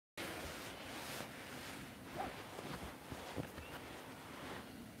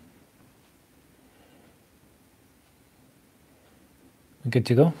We're good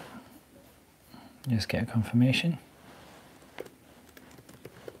to go. Just get a confirmation.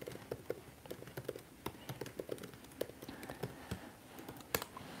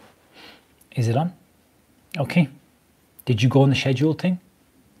 Is it on? Okay. Did you go on the schedule thing?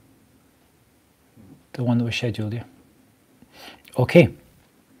 The one that was scheduled, yeah. Okay.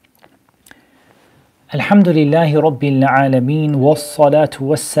 Alhamdulillahi Rabbil Alameen wassalatu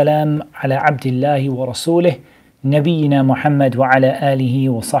wassalam ala abdillahi wa rasulih Nabiyyina Muhammad wa ala alihi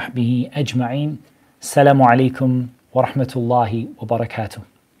wa sahbihi ajma'in. Assalamu alaikum wa rahmatullahi wa barakatuh.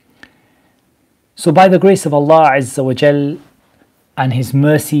 So by the grace of Allah Azza wa Jal and His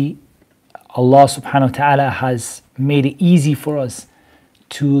mercy, Allah subhanahu wa ta'ala has made it easy for us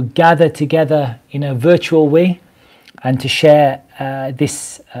to gather together in a virtual way and to share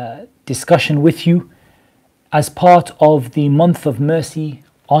this discussion with you as part of the Month of Mercy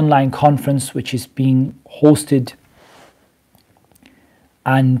online conference, which is being hosted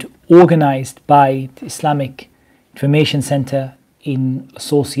and organized by the Islamic Information Center in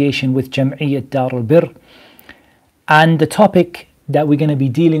association with Jam'iyyat Dar al-Bir. And the topic that we're going to be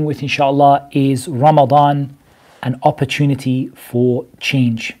dealing with, inshallah, is Ramadan, an opportunity for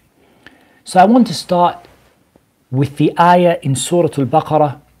change. So I want to start with the ayah in Surah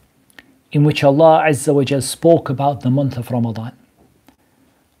Al-Baqarah in which Allah Azza wa Jal spoke about the month of Ramadan.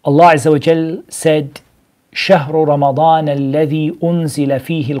 Allah Azza wa Jal said, شهر رمضان الذي أنزل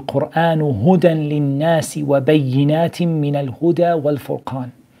فيه القرآن هدى للناس وبينات من الهدى والفرقان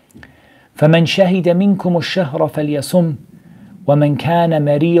فمن شهد منكم الشهر فليصم ومن كان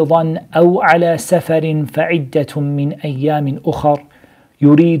مريضا أو على سفر فعدة من أيام أخر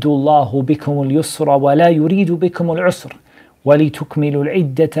يريد الله بكم اليسر ولا يريد بكم العسر ولتكملوا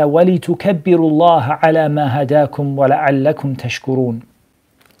العدة ولتكبروا الله على ما هداكم ولعلكم تشكرون.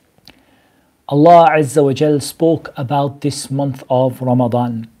 Allah Azza wa Jal spoke about this month of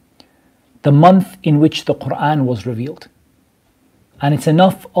Ramadan, the month in which the Quran was revealed. And it's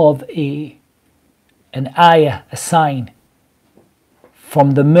enough of an ayah, a sign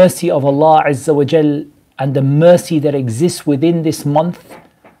from the mercy of Allah Azza wa Jal and the mercy that exists within this month,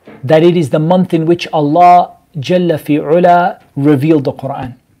 that it is the month in which Allah Jalla fi'ula revealed the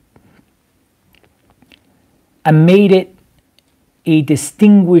Quran and made it a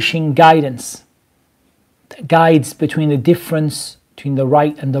distinguishing guidance that guides between the difference between the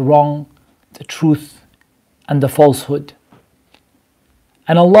right and the wrong, the truth and the falsehood.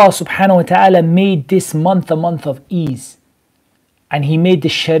 And Allah subhanahu wa ta'ala made this month a month of ease, and He made the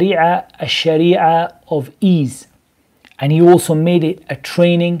Sharia a Sharia of ease, and He also made it a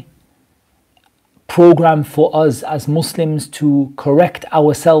training program for us as Muslims to correct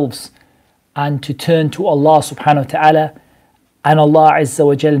ourselves and to turn to Allah subhanahu wa ta'ala. And Allah Azza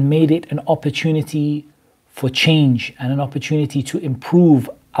wa Jal made it an opportunity for change and an opportunity to improve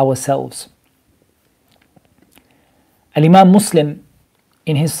ourselves. Al-Imam Muslim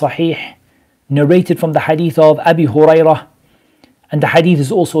in his Sahih narrated from the hadith of Abi Hurairah, and the hadith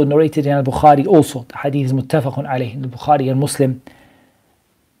is also narrated in Al-Bukhari also. The hadith is muttafaqun alayh in Al-Bukhari and Muslim,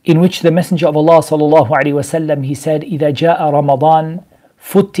 in which the Messenger of Allah sallallahu alayhi wa sallam, he said, إِذَا جَاءَ رَمَضَانَ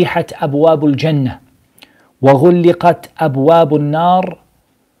فُتِحَتْ أَبْوَابُ الْجَنَّةِ وغلقت أبواب النار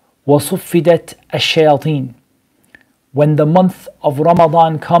وصفدت الشياطين. When the month of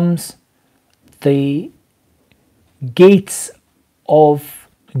Ramadan comes, the gates of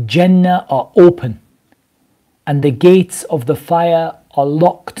Jannah are open and the gates of the fire are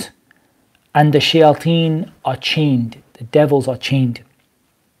locked and the shayateen are chained, the devils are chained.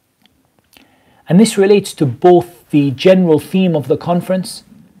 And this relates to both the general theme of the conference,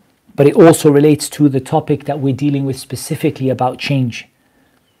 but it also relates to the topic that we're dealing with specifically about change.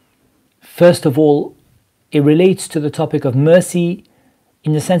 First of all, it relates to the topic of mercy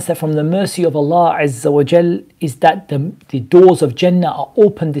in the sense that from the mercy of Allah Azza wa Jal is that the doors of Jannah are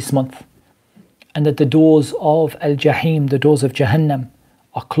open this month and that the doors of Al-Jahim, the doors of Jahannam,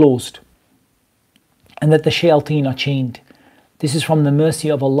 are closed and that the shayateen are chained. This is from the mercy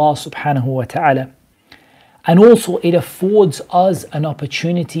of Allah subhanahu wa ta'ala. And also it affords us an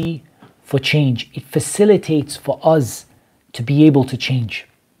opportunity for change. It facilitates for us to be able to change,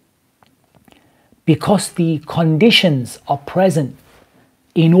 because the conditions are present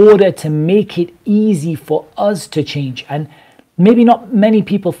in order to make it easy for us to change. And maybe not many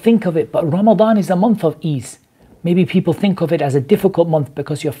people think of it, but Ramadan is a month of ease. Maybe people think of it as a difficult month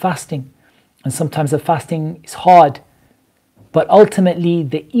because you're fasting, and sometimes the fasting is hard. But ultimately,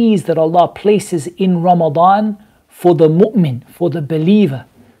 the ease that Allah places in Ramadan for the mu'min, for the believer,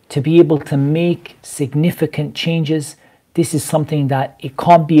 to be able to make significant changes, this is something that it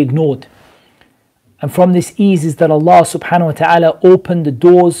can't be ignored. And from this ease is that Allah subhanahu wa ta'ala opened the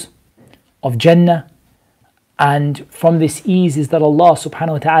doors of Jannah, and from this ease is that Allah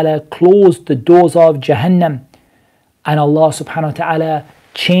subhanahu wa ta'ala closed the doors of Jahannam, and Allah subhanahu wa ta'ala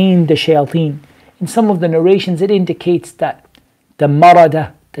chained the shayateen. In some of the narrations it indicates that the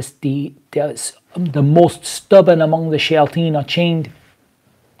marada, the most stubborn among the shayateen, are chained,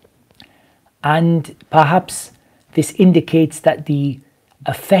 and perhaps this indicates that the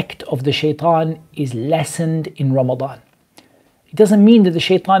effect of the shaitan is lessened in Ramadan. It doesn't mean that the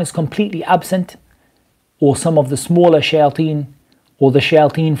shaitan is completely absent, or some of the smaller shayateen or the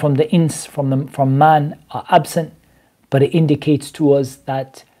shayateen from the ins, from man, are absent, but it indicates to us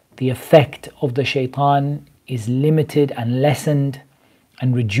that the effect of the shaitan is limited and lessened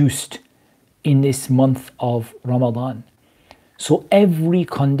and reduced in this month of Ramadan. So every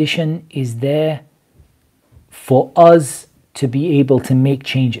condition is there for us to be able to make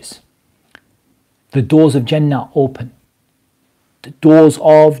changes. The doors of Jannah are open. The doors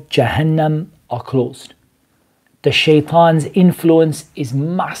of Jahannam are closed. The shaitan's influence is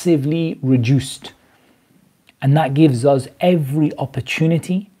massively reduced. And that gives us every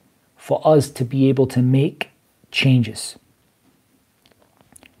opportunity for us to be able to make changes.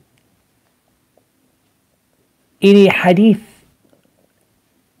 In a hadith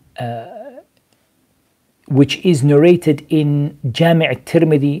which is narrated in Jami'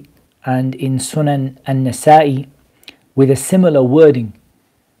 al-Tirmidhi and in Sunan al-Nasa'i with a similar wording,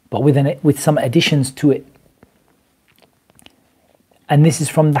 but with some additions to it. And this is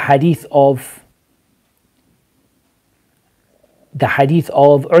from the hadith of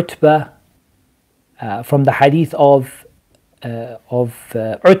Utbah, from the hadith of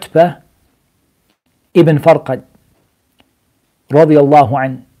Utbah ibn Farqad radiyallahu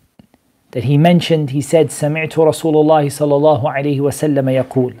anhu, that he mentioned, he said, سمعت رسول الله صلى الله عليه وسلم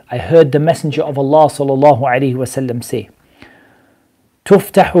يقول, I heard the Messenger of Allah صلى الله عليه وسلم say,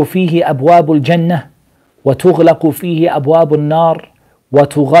 تفتح فيه أبواب الجنة وتغلق فيه أبواب النار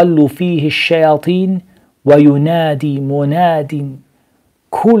وتغل فيه الشياطين وينادي مناد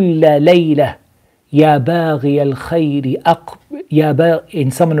كل ليلة يا باغي الخير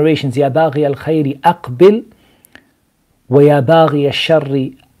in some narrations يا باغي الخير أقبل ويا باغي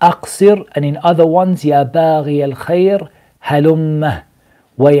الشر أقصر, and in other ones يا باغي الخير هلمه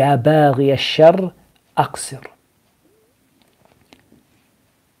ويا باغي الشر أقصر.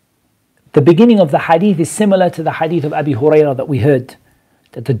 The beginning of the hadith is similar to the hadith of Abi Hurairah that we heard,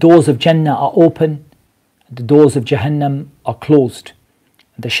 that the doors of Jannah are open, the doors of Jahannam are closed,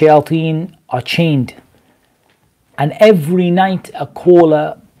 the shayateen are chained, and every night a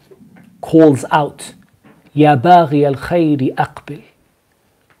caller calls out, Ya baghi al-khayri aqbil,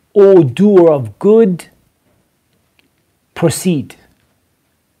 O doer of good, proceed,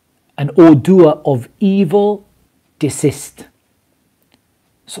 and O doer of evil, desist.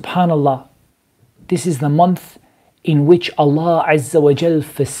 Subhanallah, this is the month in which Allah Azza wa Jal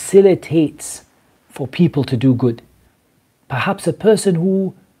facilitates for people to do good. Perhaps a person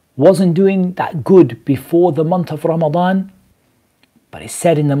who wasn't doing that good before the month of Ramadan, but it's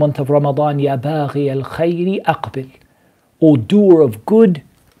said in the month of Ramadan, Ya baghi al-khayri aqbil, O doer of good,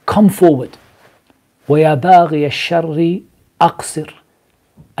 come forward. Wa ya baghi al-sharri aqsir,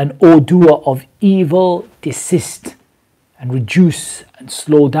 and O doer of evil, desist and reduce and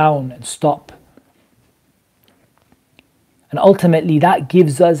slow down and stop. And ultimately that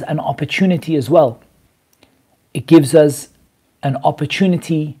gives us an opportunity as well. It gives us an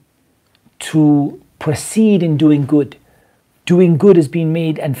opportunity to proceed in doing good. Doing good has been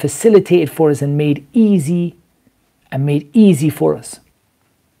made and facilitated for us and made easy for us.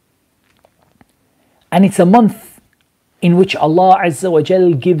 And it's a month in which Allah Azza wa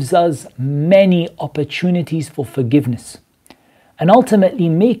Jal gives us many opportunities for forgiveness. And ultimately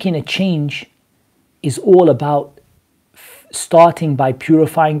making a change is all about starting by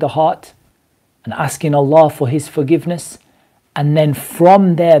purifying the heart and asking Allah for His forgiveness, and then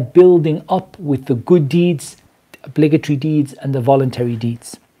from there building up with the good deeds, the obligatory deeds and the voluntary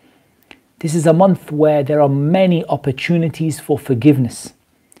deeds. This is a month where there are many opportunities for forgiveness.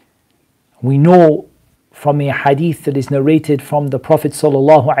 We know from a hadith that is narrated from the Prophet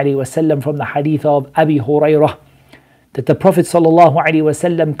ﷺ, from the hadith of Abi Hurairah, that the Prophet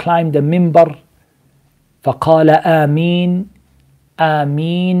ﷺ climbed the minbar, فَقَالَ آمين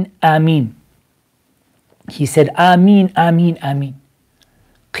آمين آمين. He said, آمين آمين آمين.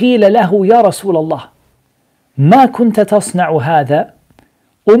 قيل له يا رسول الله ما كنت تصنع هذا?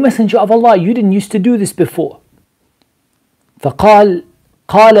 O Messenger of Allah, you didn't used to do this before. فقال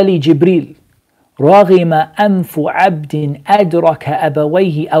لي جبريل رغم أنف عبد أدرك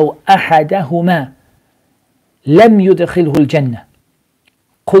أبويه أو أحدهما لم يدخله الجنة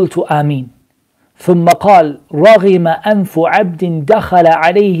قلت آمين ثم قال رغم أنف عبد دخل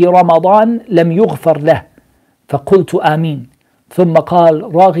عليه رمضان لم يغفر له فقلت آمين ثم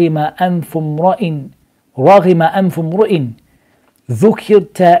قال رغم أنف امرئ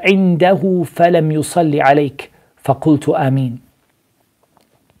ذكرت عنده فلم يصلي عليك فقلت آمين.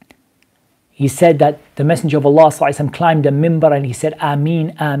 He said that the Messenger of Allah ﷺ climbed a mimbar and he said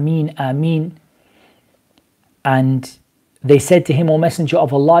Ameen, Ameen, Ameen. And they said to him, O Messenger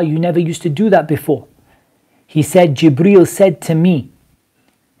of Allah, you never used to do that before. He said, Jibreel said to me,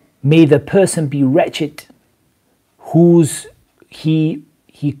 may the person be wretched whose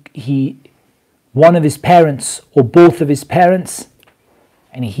one of his parents or both of his parents,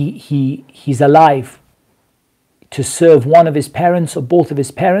 and he's alive to serve one of his parents or both of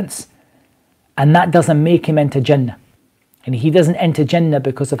his parents, and that doesn't make him enter Jannah. And he doesn't enter Jannah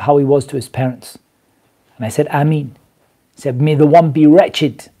because of how he was to his parents. And I said, Ameen. He said, may the one be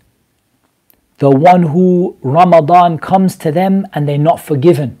wretched, the one who Ramadan comes to them and they're not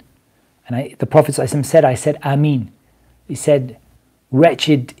forgiven. And the Prophet said, I said, Ameen. He said,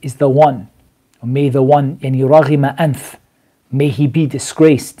 wretched is the one, or may the one, yani raghima anf, may he be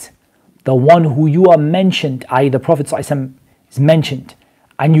disgraced. The one who you are mentioned, i.e. the Prophet is mentioned,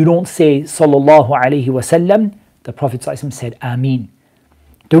 and you don't say sallallahu alaihi wasallam, the Prophet said Ameen.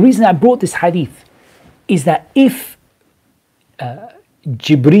 The reason I brought this hadith is that if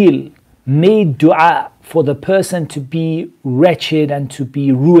Jibreel made dua for the person to be wretched and to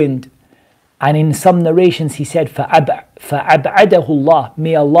be ruined, and in some narrations he said فَأَبْعَدَهُ اللَّهِ,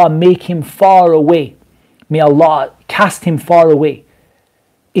 may Allah make him far away, may Allah cast him far away,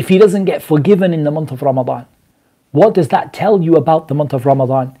 if he doesn't get forgiven in the month of Ramadan. What does that tell you about the month of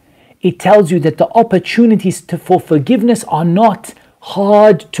Ramadan? It tells you that the opportunities for forgiveness are not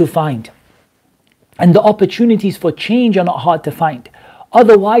hard to find, and the opportunities for change are not hard to find.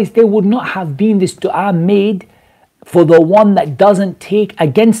 Otherwise there would not have been this dua made for the one that doesn't take,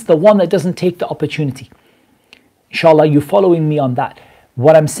 against the one that doesn't take the opportunity. Inshallah, you following me on that.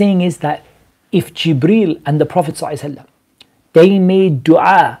 What I'm saying is that if Jibreel and the Prophet ﷺ, they made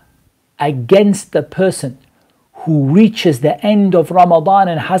dua against the person who reaches the end of Ramadan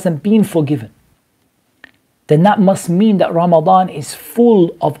and hasn't been forgiven, then that must mean that Ramadan is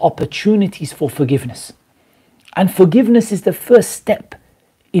full of opportunities for forgiveness. And forgiveness is the first step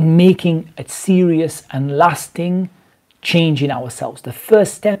in making a serious and lasting change in ourselves. The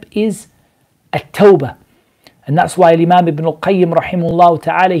first step is at-tawbah. And that's why Imam Ibn al-Qayyim rahimahullah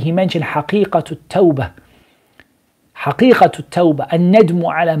ta'ala, he mentioned haqiqatu at-tawbah. Haqiqatu at-tawbah, an-nadmu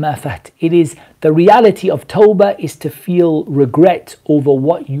ala ma faht. It is the reality of tawbah is to feel regret over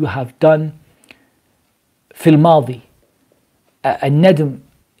what you have done fil madi. An-nadm,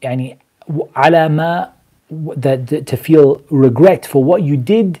 yani ala ma, to feel regret for what you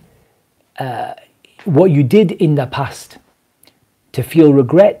did in the past, to feel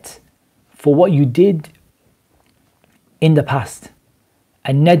regret for what you did in the past.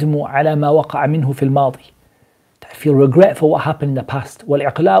 الندم على ما وقع منه في الماضي, to feel regret for what happened in the past.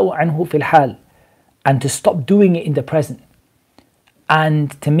 والإقلاع عنه في الحال, and to stop doing it in the present,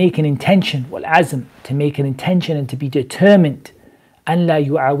 and to make an intention, والعزم, to make an intention and to be determined أن لا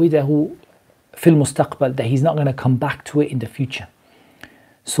يعاوده في المستقبل, that he's not going to come back to it in the future.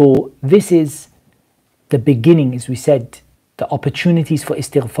 So this is the beginning, as we said, the opportunities for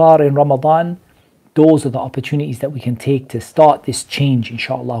istighfar in Ramadan. Those are the opportunities that we can take to start this change,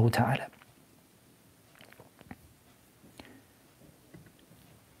 inshaAllah ta'ala.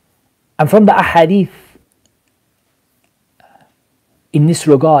 And from the ahadith in this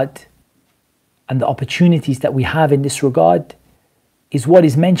regard, and the opportunities that we have in this regard, is what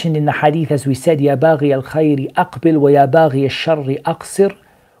is mentioned in the hadith, as we said, يا باغي الخير أقبل ويا باغي الشر أقصر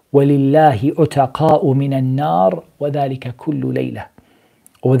ولله أتقاء من النار وذلك كل ليلة,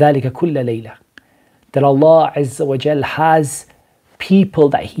 وذلك كل ليلة. That Allah Azza wa Jal has people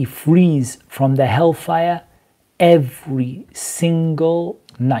that He frees from the hellfire every single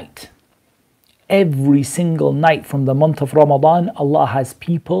night. Every single night from the month of Ramadan, Allah has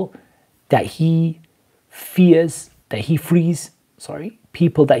people that He frees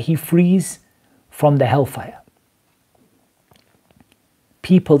people that He frees from the hellfire.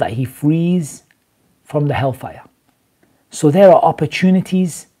 People that He frees from the hellfire. So there are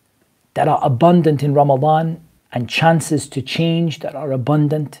opportunities that are abundant in Ramadan, and chances to change that are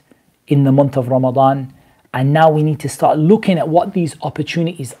abundant in the month of Ramadan. And now we need to start looking at what these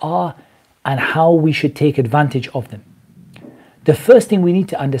opportunities are and how we should take advantage of them. The first thing we need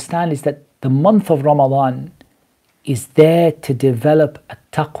to understand is that the month of Ramadan is there to develop a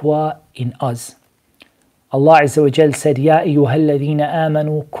taqwa in us. Allah Azza wa Jal said, يَا أَيُّهَا الَّذِينَ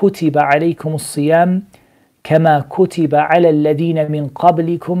آمَنُوا كُتِبَ عَلَيْكُمُ الصِّيَامُ كَمَا كُتِبَ عَلَى الَّذِينَ مِنْ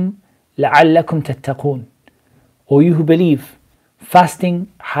قَبْلِكُمْ لَعَلَّكُمْ تَتَّقُونَ. O you who believe,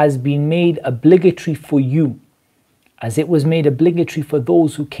 fasting has been made obligatory for you, as it was made obligatory for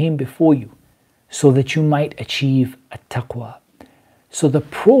those who came before you, so that you might achieve at-taqwa. So the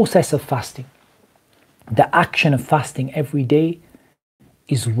process of fasting, the action of fasting every day,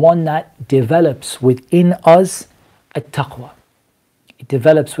 is one that develops within us at-taqwa. It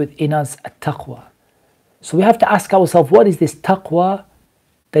develops within us at-taqwa. So we have to ask ourselves, what is this taqwa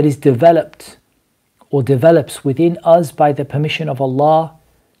that is developed or develops within us by the permission of Allah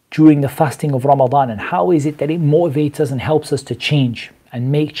during the fasting of Ramadan, and how is it that it motivates us and helps us to change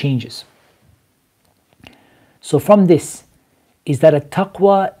and make changes? So from this is that a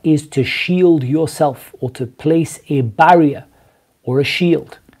taqwa is to shield yourself, or to place a barrier or a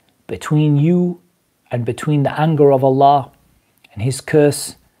shield between you and between the anger of Allah and His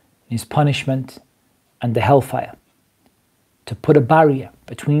curse, His punishment and the hellfire. To put a barrier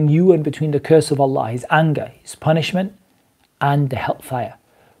between you and between the curse of Allah, His anger, His punishment and the hellfire,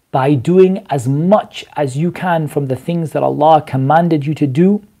 by doing as much as you can from the things that Allah commanded you to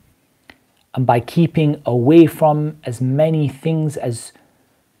do, and by keeping away from as many things as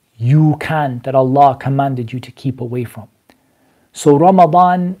you can that Allah commanded you to keep away from. So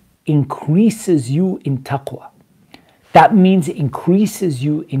Ramadan increases you in taqwa. That means it increases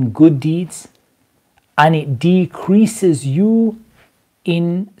you in good deeds, and it decreases you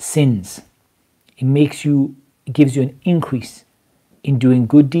in sins. It gives you an increase in doing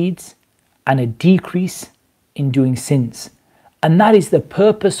good deeds and a decrease in doing sins. And that is the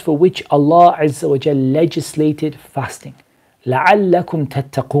purpose for which Allah Azza wa Jal legislated fasting. لَعَلَّكُمْ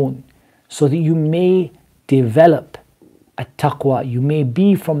تَتَّقُونَ. So that you may develop at-taqwa, you may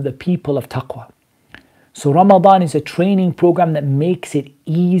be from the people of taqwa. So Ramadan is a training program that makes it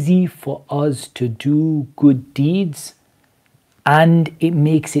easy for us to do good deeds, and it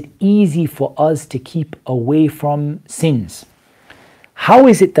makes it easy for us to keep away from sins. How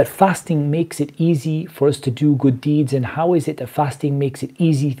is it that fasting makes it easy for us to do good deeds, and how is it that fasting makes it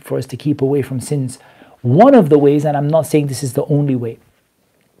easy for us to keep away from sins? One of the ways, and I'm not saying this is the only way,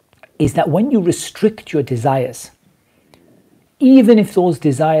 is that when you restrict your desires, even if those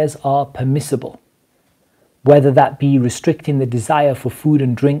desires are permissible, whether that be restricting the desire for food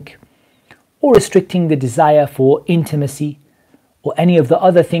and drink, or restricting the desire for intimacy, or any of the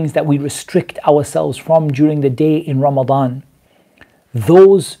other things that we restrict ourselves from during the day in Ramadan,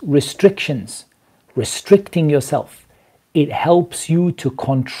 those restrictions, restricting yourself, it helps you to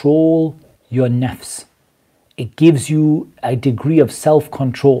control your nafs. It gives you a degree of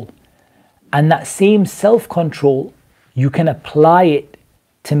self-control. And that same self-control, you can apply it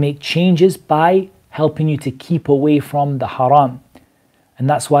to make changes by helping you to keep away from the haram. And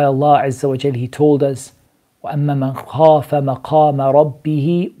that's why Allah Azza wa Jal, He told us, وَأَمَّا مَنْ خَافَ مَقَامَ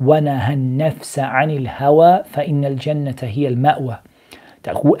رَبِّهِ وَنَهَى النَّفْسَ عَنِ الْهَوَى فَإِنَّ الْجَنَّةَ هِيَ الْمَأْوَى.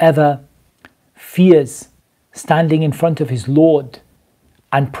 That whoever fears standing in front of his Lord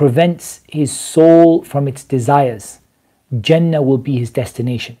and prevents his soul from its desires, Jannah will be his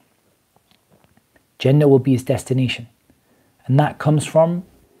destination. Jannah will be his destination. And that comes from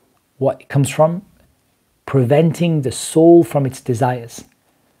what? It comes from preventing the soul from its desires.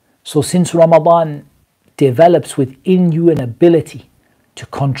 So since Ramadan develops within you an ability to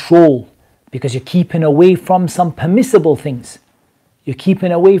control, because you're keeping away from some permissible things, you're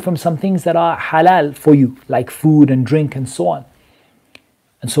keeping away from some things that are halal for you, like food and drink and so on.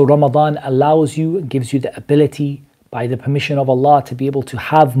 And so Ramadan allows you and gives you the ability, by the permission of Allah, to be able to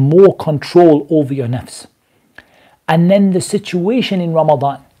have more control over your nafs. And then the situation in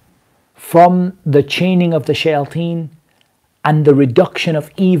Ramadan, from the chaining of the shayateen and the reduction of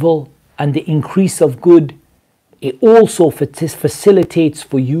evil and the increase of good, it also facilitates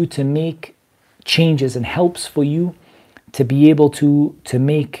for you to make changes and helps for you to be able to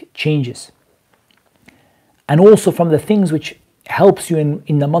make changes. And also from the things which helps you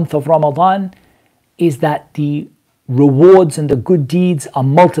in the month of Ramadan is that the rewards and the good deeds are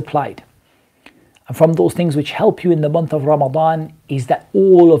multiplied. And from those things which help you in the month of Ramadan is that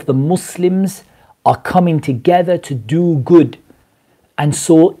all of the Muslims are coming together to do good. And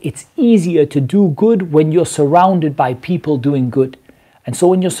so it's easier to do good when you're surrounded by people doing good. And so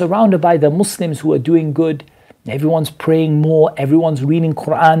when you're surrounded by the Muslims who are doing good, everyone's praying more, everyone's reading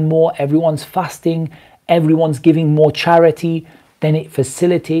Quran more, everyone's fasting, everyone's giving more charity, then it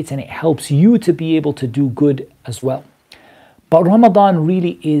facilitates and it helps you to be able to do good as well. But Ramadan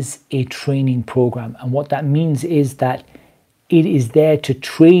really is a training program, and what that means is that it is there to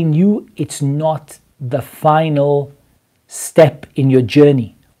train you. It's not the final step in your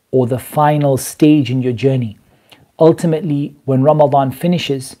journey or the final stage in your journey. Ultimately, when Ramadan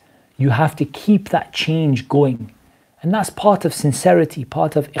finishes, you have to keep that change going. And that's part of sincerity,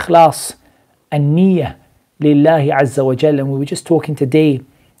 part of ikhlas and niyyah lillahi azza wa jal. And we were just talking today,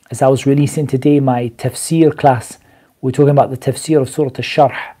 as I was releasing today my tafsir class, we were talking about the tafsir of Surah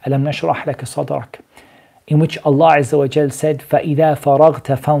Al-Sharh, Alam nashrah laka sadrak, in which Allah azza wa jal said, فَإِذَا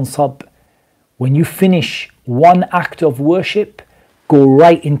فَرَغْتَ فَانْصَبْ. When you finish one act of worship, go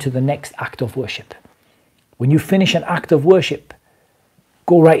right into the next act of worship. When you finish an act of worship,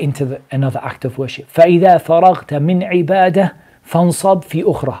 go right into another act of worship. فَإِذَا فَرَغْتَ مِنْ عِبَادَةٍ فَانْصَبْ فِي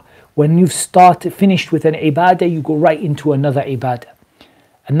أُخْرَى. When you've finished with an ibadah, you go right into another ibadah.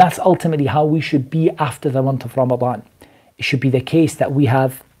 And that's ultimately how we should be after the month of Ramadan. It should be the case that we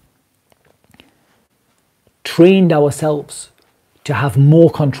have trained ourselves to have more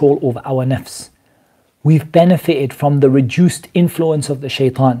control over our nafs. We've benefited from the reduced influence of the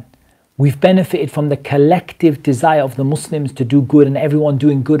shaitan. We've benefited from the collective desire of the Muslims to do good and everyone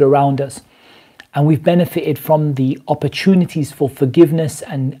doing good around us. And we've benefited from the opportunities for forgiveness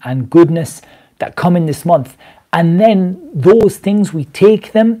and goodness that come in this month. And then those things, we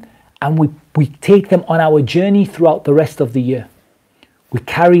take them and we take them on our journey throughout the rest of the year. We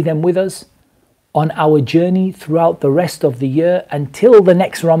carry them with us on our journey throughout the rest of the year until the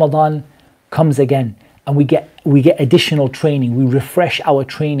next Ramadan comes again. And we get additional training. We refresh our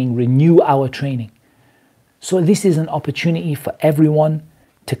training, renew our training. So this is an opportunity for everyone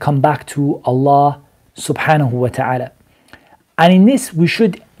to come back to Allah subhanahu wa ta'ala. And in this we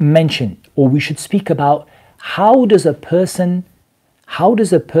should mention, or we should speak about, how does a person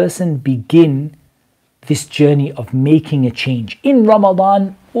begin this journey of making a change in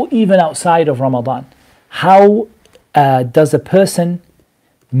Ramadan or even outside of Ramadan? How does a person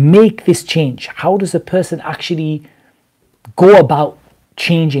make this change? How does a person actually go about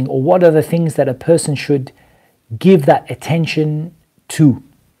changing, or what are the things that a person should give that attention to?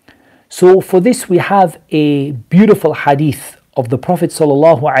 So for this we have a beautiful hadith of the Prophet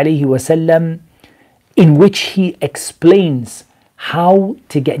sallallahu alaihi wasallam, in which he explains how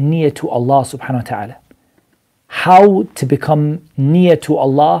to get near to Allah subhanahu wa ta'ala, how to become near to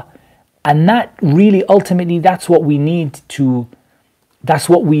Allah. And that really ultimately, that's what we need to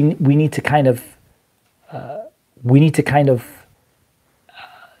kind of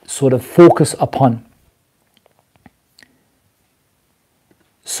sort of focus upon.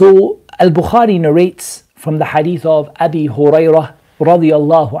 So Al-Bukhari narrates from the hadith of Abi Hurairah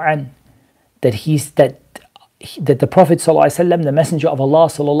radiyallahu an, that the Prophet sallallahu alaihi wasallam, the Messenger of Allah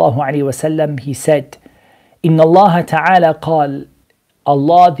sallallahu alaihi wasallam, he said, "Inna Allah ta'ala qal."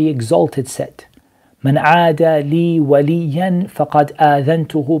 Allah the Exalted said, "Man aada li waliyan faqad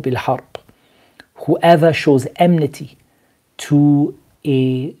adhantuhu bil harb." Whoever shows enmity to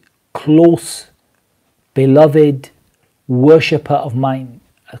a close, beloved worshipper of mine,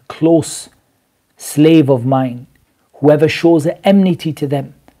 a close slave of mine, whoever shows enmity to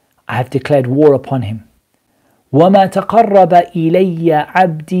them, I have declared war upon him. وَمَا تَقَرَّبَ إِلَيَّ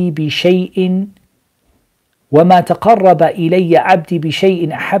عَبْدِي بِشَيْءٍ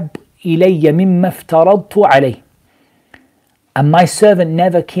أَحَبَّ إِلَيَّ مِمَّا افْتَرَضْتُ عَلَيْهِ. And my servant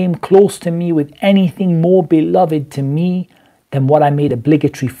never came close to me with anything more beloved to me than what I made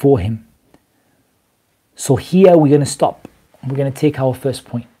obligatory for him. So here we're going to stop. We're going to take our first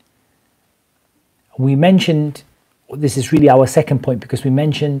point. We mentioned, this is really our second point, because we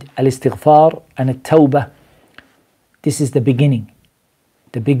mentioned al-istighfar and al-tawbah. This is the beginning.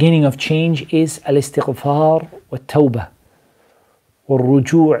 The beginning of change is al-istighfar wa-tawbah,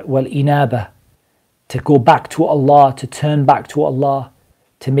 wal-ruju' wal-inabah. To go back to Allah, to turn back to Allah,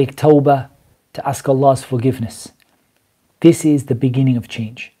 to make tawbah, to ask Allah's forgiveness. This is the beginning of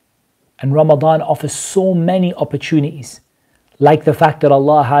change. And Ramadan offers so many opportunities, like the fact that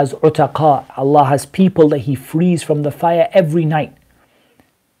Allah has utaqa, Allah has people that He frees from the fire every night.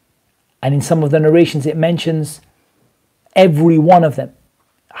 And in some of the narrations it mentions every one of them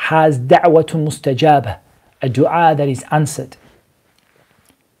has da'watun mustajabah, a dua that is answered.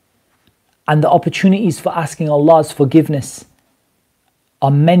 And the opportunities for asking Allah's forgiveness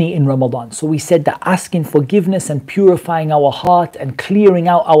are many in Ramadan. So we said that asking forgiveness and purifying our heart and clearing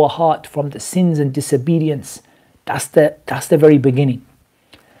out our heart from the sins and disobedience, that's the very beginning.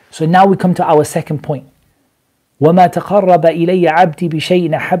 So now we come to our second point. وَمَا تَقَرَّبَ إِلَيَّ عَبْدِي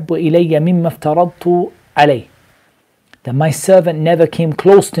بِشَيْءٍ أَحَبُّ إِلَيَّ مِمَّا افْتَرَضْتُ عَلَيْهِ. That my servant never came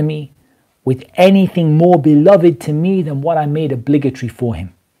close to me with anything more beloved to me than what I made obligatory for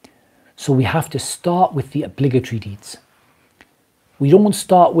him. So we have to start with the obligatory deeds. We don't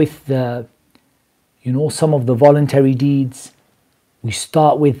start with the You know, some of the voluntary deeds, we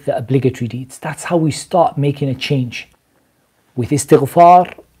start with the obligatory deeds. That's how we start making a change. With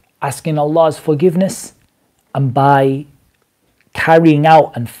istighfar, asking Allah's forgiveness, and by carrying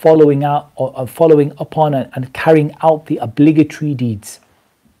out and following upon and carrying out the obligatory deeds.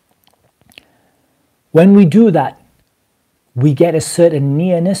 When we do that, we get a certain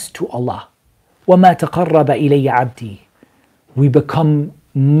nearness to Allah. وَمَا تَقَرَّبَ إِلَيَّ عَبْدِي. We become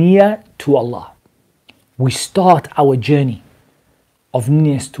near to Allah. We start our journey of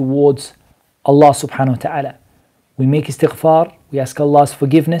nearness towards Allah subhanahu wa ta'ala. We make istighfar, we ask Allah's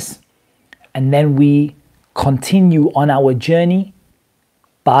forgiveness, and then we continue on our journey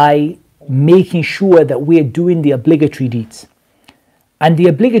by making sure that we're doing the obligatory deeds. And the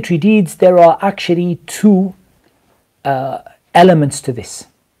obligatory deeds, there are actually two elements to this.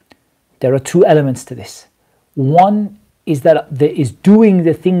 There are two elements to this. One is that there is doing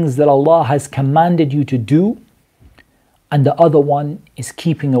the things that Allah has commanded you to do, and the other one is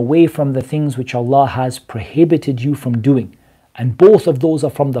keeping away from the things which Allah has prohibited you from doing. And both of those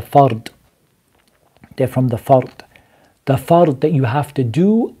are from the fard. They're from the fard. The fard that you have to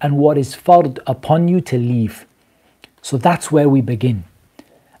do and what is fard upon you to leave. So that's where we begin.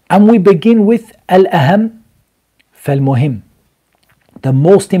 And we begin with al-aham fal-muhim. The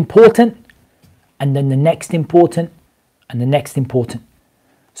most important, and then the next important, and the next important.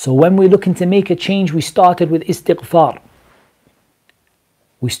 So when we're looking to make a change, we started with istighfar.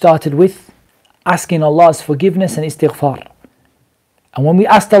 We started with asking Allah's forgiveness and istighfar. And when we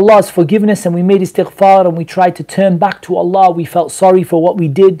asked Allah's forgiveness and we made istighfar and we tried to turn back to Allah, we felt sorry for what we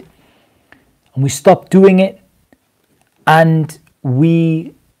did and we stopped doing it, and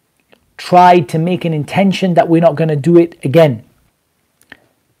we tried to make an intention that we're not going to do it again.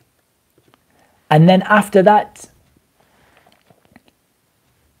 And then after that,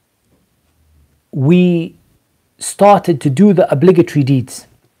 we started to do the obligatory deeds.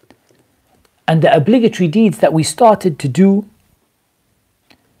 And the obligatory deeds that we started to do,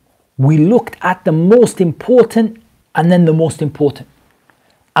 we looked at the most important and then the most important.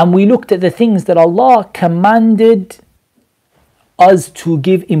 And we looked at the things that Allah commanded us to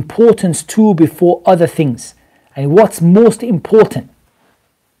give importance to before other things. And what's most important?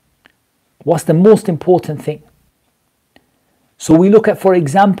 What's the most important thing? So we look at, for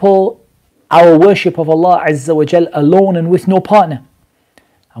example, our worship of Allah Azza wa Jal alone and with no partner.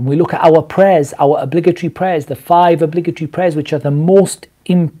 And we look at our prayers, our obligatory prayers, the 5 obligatory prayers which are the most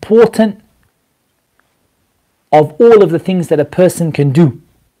important of all of the things that a person can do.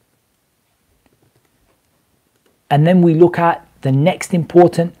 And then we look at the next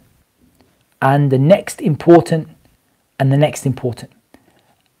important, and the next important, and the next important,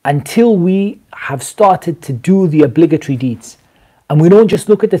 until we have started to do the obligatory deeds. And we don't just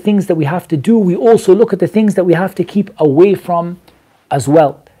look at the things that we have to do, we also look at the things that we have to keep away from as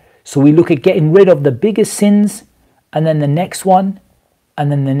well. So we look at getting rid of the biggest sins, and then the next one,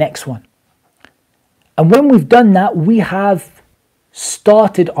 and then the next one. And when we've done that, we have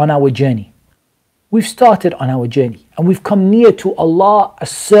started on our journey. We've started on our journey and we've come near to Allah a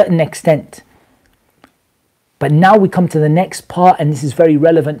certain extent. But now we come to the next part, and this is very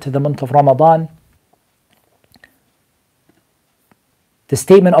relevant to the month of Ramadan. The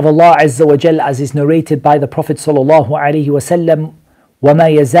statement of Allah Azza wa Jal, as is narrated by the Prophet sallallahu alaihi wasallam,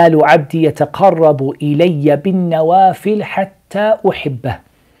 وَمَا يَزَالُ عَبْدِي يَتَقَرَّبُ إِلَيَّ بِالنَّوَافِلِ حَتَّى أُحِبَّهُ.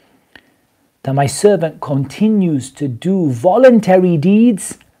 That my servant continues to do voluntary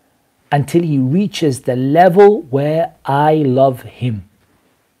deeds until he reaches the level where I love him.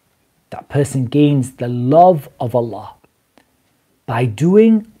 That person gains the love of Allah by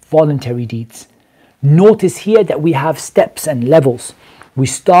doing voluntary deeds. Notice here that we have steps and levels. We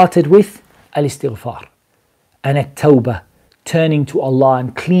started with al-istighfar and at-tawbah, turning to Allah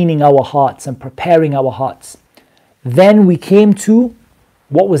and cleaning our hearts and preparing our hearts. Then we came to,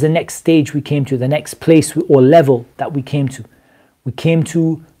 what was the next stage we came to, the next place or level that we came to? We came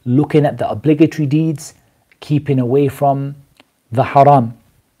to looking at the obligatory deeds, keeping away from the haram.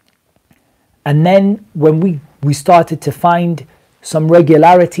 And then when we started to find some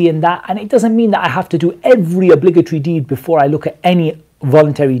regularity in that, and it doesn't mean that I have to do every obligatory deed before I look at any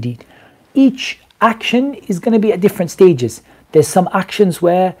voluntary deed. Each action is going to be at different stages. There's some actions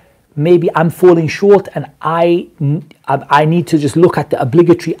where maybe I'm falling short and I need to just look at the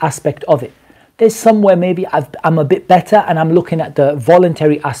obligatory aspect of it. There's somewhere maybe I'm a bit better and I'm looking at the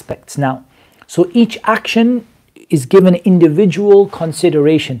voluntary aspects now. So each action is given individual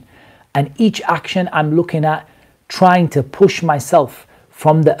consideration, and each action I'm looking at trying to push myself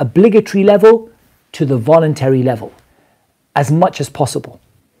from the obligatory level to the voluntary level as much as possible.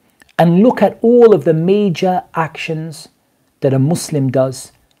 and look at all of the major actions that a Muslim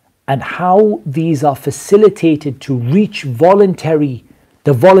does and how these are facilitated to reach the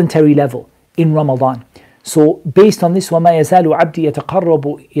voluntary level in Ramadan. So based on this, وَمَا يَزَالُ عَبْدِي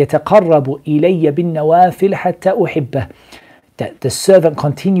يَتَقَرَّبُ إِلَيَّ بِالنَّوَافِلِ حَتَّى أُحِبَّهُ, that the servant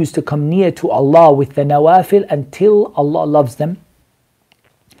continues to come near to Allah with the nawafil until Allah loves them.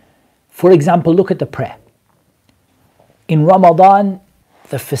 For example, look at the prayer. In Ramadan,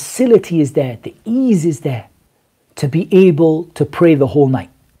 the facility is there, the ease is there to be able to pray the whole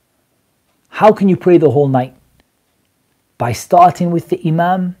night. How can you pray the whole night? By starting with the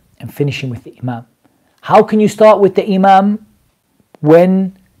Imam and finishing with the Imam. How can you start with the Imam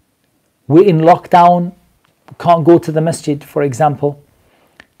when we're in lockdown, can't go to the masjid, for example?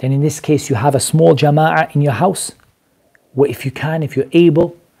 Then in this case, you have a small jama'ah in your house, where if you can, if you're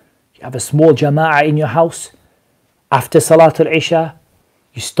able, you have a small jama'ah in your house. After Salatul Isha,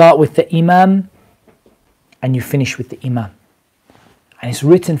 you start with the Imam and you finish with the Imam. And it's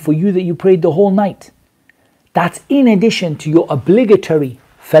written for you that you prayed the whole night. That's in addition to your obligatory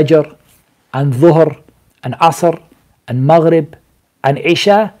Fajr and Dhuhr and Asr and Maghrib and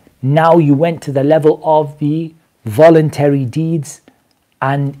Isha. Now you went to the level of the voluntary deeds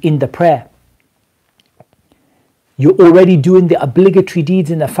and in the prayer. You're already doing the obligatory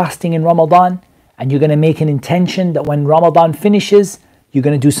deeds in the fasting in Ramadan, and you're going to make an intention that when Ramadan finishes, you're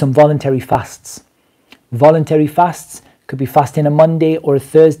going to do some voluntary fasts. Voluntary fasts could be fasting a Monday or a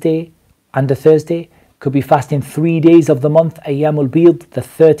Thursday and a Thursday. Could be fasting 3 days of the month, Ayyamul Bid, the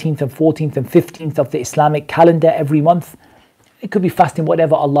 13th and 14th and 15th of the Islamic calendar every month. It could be fasting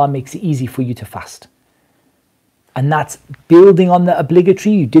whatever Allah makes it easy for you to fast. And that's building on the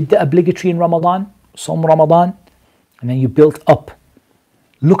obligatory. You did the obligatory in Ramadan, Som Ramadan, and then you built up.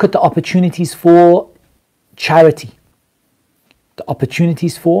 Look at the opportunities for charity. The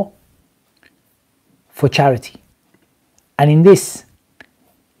opportunities for charity. And in this,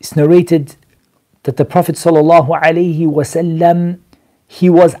 it's narrated that the Prophet ﷺ, he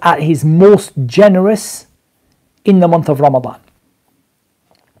was at his most generous in the month of Ramadan.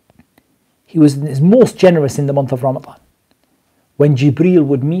 He was his most generous in the month of Ramadan, when Jibreel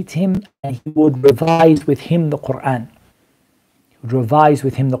would meet him and he would revise with him the Quran. He would revise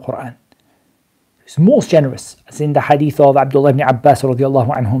with him the Quran. He was most generous, as in the hadith of Abdullah ibn Abbas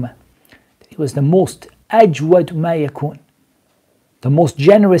radiallahu anhuma. He was the most ajwad ma yakun, the most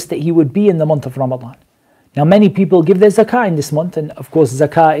generous that he would be in the month of Ramadan. Now many people give their zakah in this month, and of course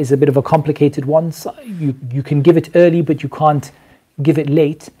zakah is a bit of a complicated one. So you can give it early, but you can't give it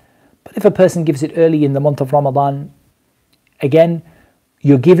late. But if a person gives it early in the month of Ramadan, again,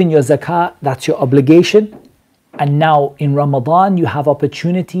 you're giving your zakah, that's your obligation. And now in Ramadan, you have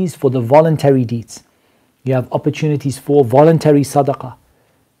opportunities for the voluntary deeds. You have opportunities for voluntary sadaqah.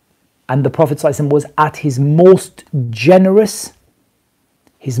 And the Prophet ﷺ was at his most generous.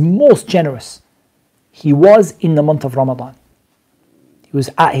 He was in the month of Ramadan. He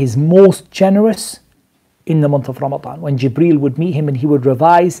was at his most generous in the month of Ramadan, when Jibreel would meet him and he would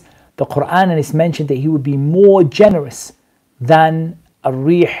revise the Quran, and it's mentioned that he would be more generous than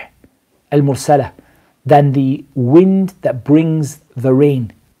al-rih al-mursalah, than the wind that brings the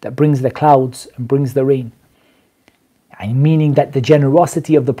rain, that brings the clouds and brings the rain. And meaning that the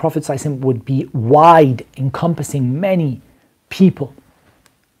generosity of the Prophet ﷺ would be wide, encompassing many people,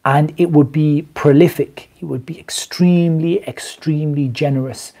 and it would be prolific. He would be extremely, extremely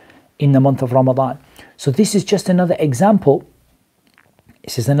generous in the month of Ramadan. So this is just another example.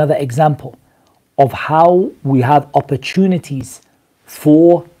 This is another example of how we have opportunities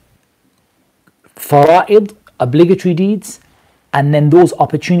for fara'id, obligatory deeds, and then those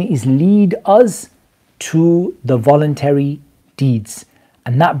opportunities lead us to the voluntary deeds.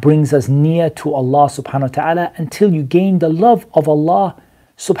 And that brings us near to Allah subhanahu wa ta'ala until you gain the love of Allah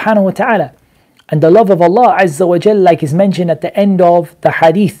subhanahu wa ta'ala. And the love of Allah azza wa jal, like is mentioned at the end of the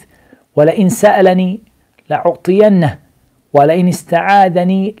hadith, وَلَئِن سَأَلَنِي لَأُعْطِيَنَّهُ وَلَئِنِ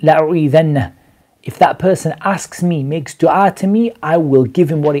اسْتَعَاذَنِي لَأُعِيذَنَّهُ. If that person asks me, makes dua to me, I will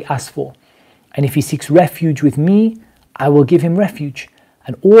give him what he asks for. And if he seeks refuge with me, I will give him refuge.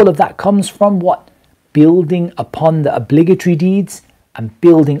 And all of that comes from what? Building upon the obligatory deeds and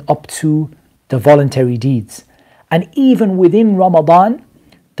building up to the voluntary deeds. And even within Ramadan,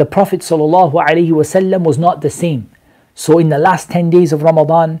 the Prophet ﷺ was not the same. So in the last 10 days of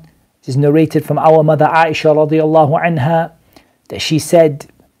Ramadan, it is narrated from our mother Aisha radiallahu anha that she said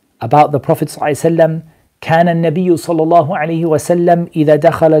about the Prophet ﷺ, كان النبي صلى الله عليه وسلم إذا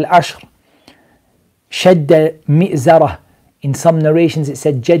دخل العشر شد مئزره. In some narrations it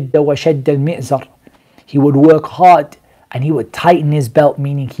said جد وشد المئزر. He would work hard and he would tighten his belt,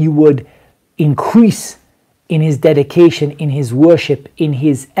 meaning he would increase in his dedication, in his worship, in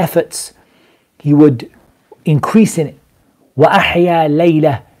his efforts. He would increase in it. وَأَحْيَا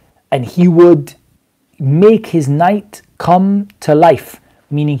لَيْلَهُ, and he would make his night come to life,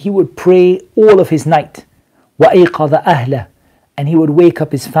 meaning he would pray all of his night. وَأَيْقَظَ أَهْلَهُ, and he would wake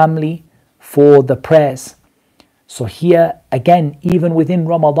up his family for the prayers. So here again, even within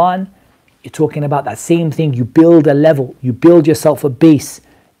Ramadan, you're talking about that same thing. You build a level, you build yourself a base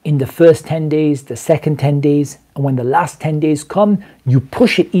in the first 10 days, the second 10 days, and when the last 10 days come, you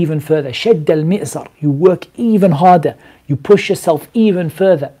push it even further. شَدَّ الْمِئْزَرِ, you work even harder, you push yourself even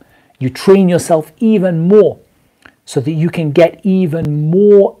further, you train yourself even more so that you can get even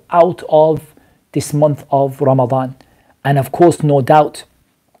more out of this month of Ramadan. And of course, no doubt,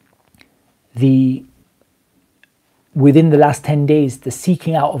 within the last 10 days, the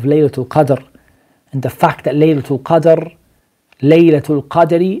seeking out of Laylatul Qadr, and the fact that Laylatul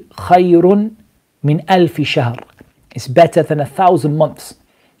Qadri khayrun min alfi shahr, is better than 1,000 months.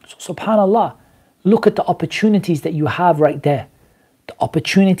 So subhanallah, look at the opportunities that you have right there. The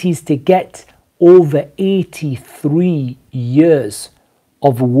opportunities to get over 83 years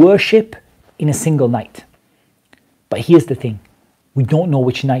of worship in a single night. But here's the thing, we don't know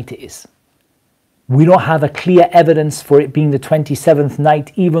which night it is. We don't have a clear evidence for it being the 27th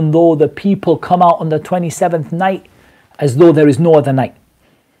night, even though the people come out on the 27th night as though there is no other night.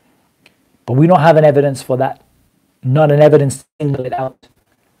 But we don't have an evidence for that. Not an evidence to single it out.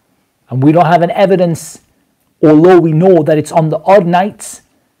 And we don't have an evidence, although we know that it's on the odd nights,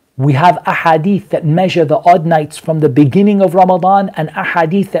 we have ahadith that measure the odd nights from the beginning of Ramadan and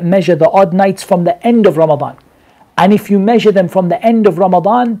ahadith that measure the odd nights from the end of Ramadan. And if you measure them from the end of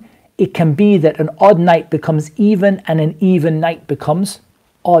Ramadan, it can be that an odd night becomes even and an even night becomes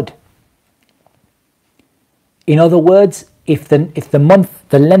odd. In other words, if the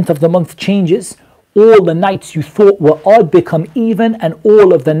length of the month changes, all the nights you thought were odd become even, and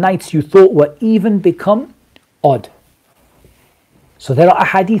all of the nights you thought were even become odd. So there are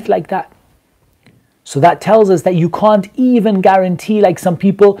ahadith like that. So that tells us that you can't even guarantee, like some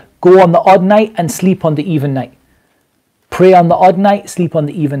people, go on the odd night and sleep on the even night. Pray on the odd night, sleep on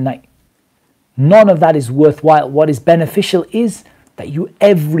the even night. None of that is worthwhile. What is beneficial is that you,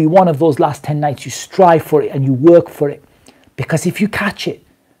 every one of those last 10 nights, you strive for it and you work for it. Because if you catch it,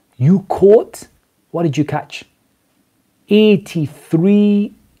 you caught, what did you catch?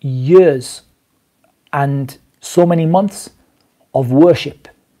 83 years and so many months of worship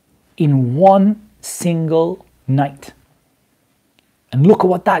in one single night. And look at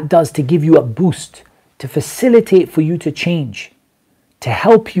what that does to give you a boost, to facilitate for you to change, to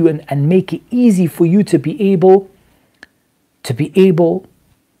help you and make it easy for you to be able to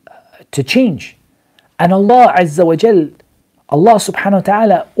change. And Allah Azza wa Jal, Allah subhanahu wa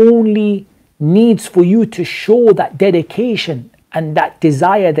ta'ala only needs for you to show that dedication and that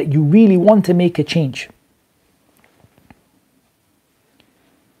desire that you really want to make a change.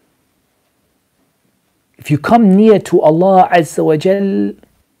 If you come near to Allah Azza wa Jal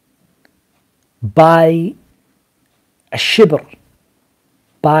by a shibr,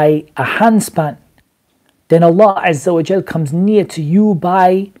 by a handspan, then Allah Azza wa Jal comes near to you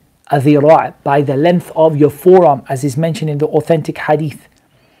by a dhira', by the length of your forearm, as is mentioned in the authentic hadith,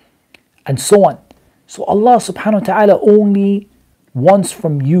 and so on. So Allah subhanahu wa ta'ala only wants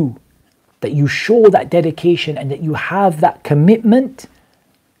from you that you show that dedication and that you have that commitment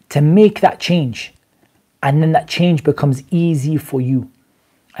to make that change. And then that change becomes easy for you.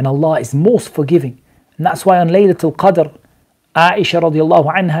 And Allah is most forgiving. And that's why on Laylatul Qadr, Aisha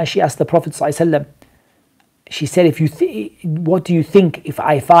radiallahu anha, she asked the Prophet sallallahu alaihi wasallam, she said, what do you think if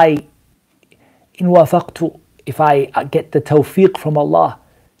I get the tawfiq from Allah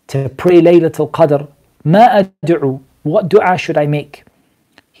to pray Laylatul Qadr, ma ad'u, what dua should I make?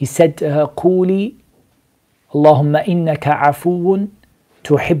 He said to her, قولي اللهم إنك عفو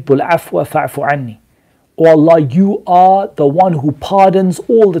تحب العفو فاعف عني. Oh Allah, you are the one who pardons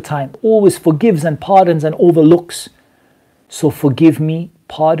all the time, always forgives and pardons and overlooks. So forgive me,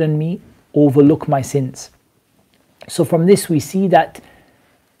 pardon me, overlook my sins. So from this we see that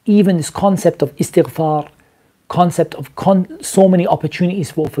even this concept of istighfar, concept of so many opportunities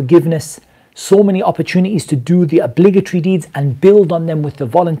for forgiveness, so many opportunities to do the obligatory deeds and build on them with the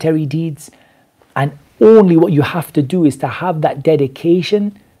voluntary deeds. And only what you have to do is to have that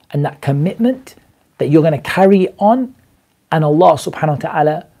dedication and that commitment that you're going to carry on, and Allah subhanahu wa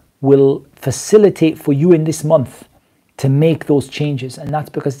ta'ala will facilitate for you in this month to make those changes. And that's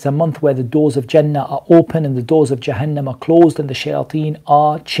because it's a month where the doors of Jannah are open and the doors of Jahannam are closed and the shayateen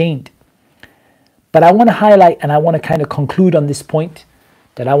are chained. But I want to highlight, and I want to kind of conclude on this point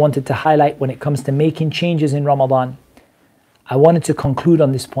that I wanted to highlight when it comes to making changes in Ramadan. I wanted to conclude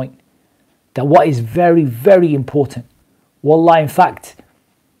on this point that what is very, very important, wallah, in fact,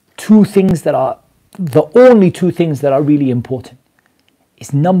 two things that are the only two things that are really important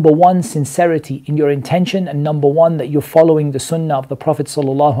is number one, sincerity in your intention, and number one, that you're following the sunnah of the Prophet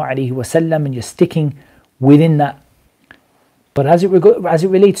ﷺ and you're sticking within that. But as it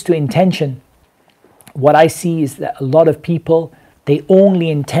relates to intention, what I see is that a lot of people, they only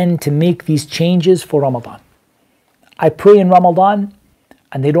intend to make these changes for Ramadan. I pray in Ramadan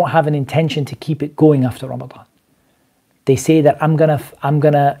and they don't have an intention to keep it going after Ramadan. They say that I'm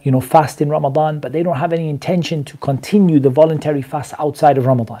gonna fast in Ramadan, but they don't have any intention to continue the voluntary fast outside of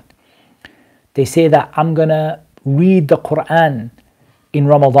Ramadan. They say that I'm gonna read the Quran in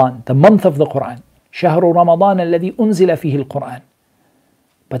Ramadan, the month of the Quran. شهر رمضان الذي أنزل فيه القرآن.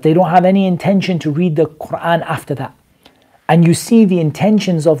 But they don't have any intention to read the Quran after that. And you see the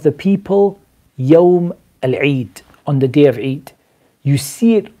intentions of the people Yawm al-Eid, on the day of Eid. You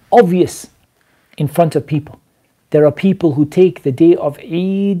see it obvious in front of people. There are people who take the day of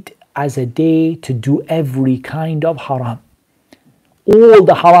Eid as a day to do every kind of haram. All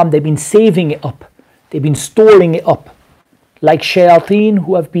the haram, they've been saving it up. They've been storing it up. Like shayateen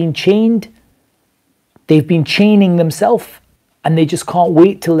who have been chained, they've been chaining themselves and they just can't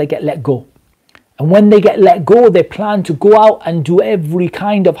wait till they get let go. And when they get let go, they plan to go out and do every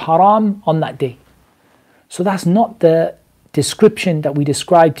kind of haram on that day. So that's not the description that we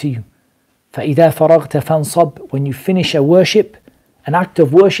described to you. فَإِذَا فَرَغْتَ فَانْصَبْ. When you finish a worship, an act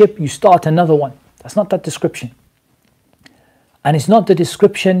of worship, you start another one. That's not that description. And it's not the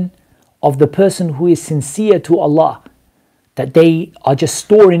description of the person who is sincere to Allah, that they are just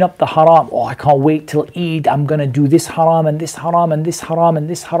storing up the haram. Oh, I can't wait till Eid, I'm going to do this haram and this haram and this haram and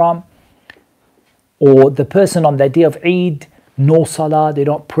this haram. Or the person on their day of Eid, no salah, they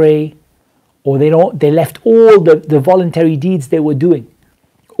don't pray, or they left all the voluntary deeds they were doing.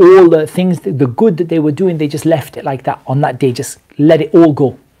 All the things, the good that they were doing, they just left it like that on that day, just let it all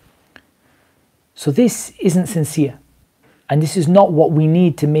go. So this isn't sincere. And this is not what we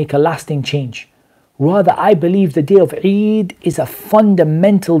need to make a lasting change. Rather, I believe the day of Eid is a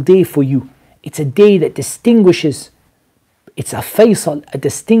fundamental day for you. It's a day that distinguishes, it's a faisal, a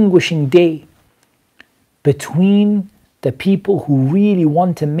distinguishing day between the people who really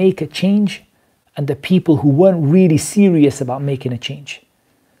want to make a change and the people who weren't really serious about making a change.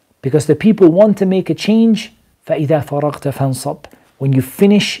 Because the people want to make a change, فَإِذَا فَرَغْتَ فَانْصَبْ. When you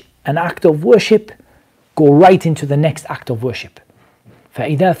finish an act of worship, go right into the next act of worship.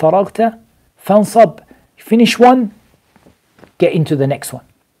 فَإِذَا فَرَغْتَ فَانْصَبْ. Finish one, get into the next one.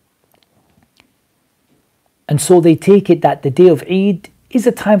 And so they take it that the day of Eid is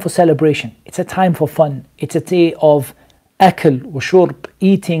a time for celebration. It's a time for fun. It's a day of akl wa shurb,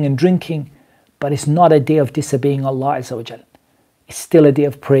 eating and drinking. But it's not a day of disobeying Allah Azza wa Jal. It's still a day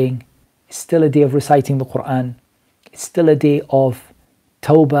of praying. It's still a day of reciting the Quran. It's still a day of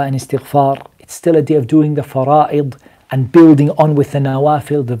tawbah and istighfar. It's still a day of doing the fara'id and building on with the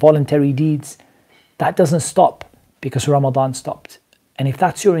nawafil, the voluntary deeds. That doesn't stop because Ramadan stopped. And if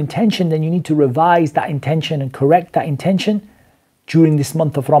that's your intention, then you need to revise that intention and correct that intention during this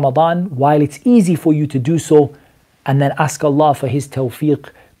month of Ramadan while it's easy for you to do so, and then ask Allah for His tawfiq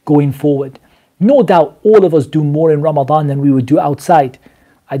going forward. No doubt all of us do more in Ramadan than we would do outside.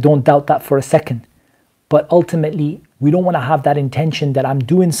 I don't doubt that for a second. But ultimately, we don't want to have that intention that I'm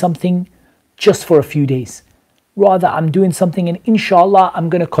doing something just for a few days. Rather, I'm doing something and inshallah, I'm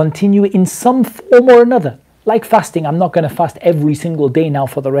going to continue in some form or another. Like fasting, I'm not going to fast every single day now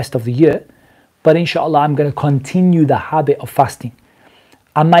for the rest of the year. But inshallah, I'm going to continue the habit of fasting.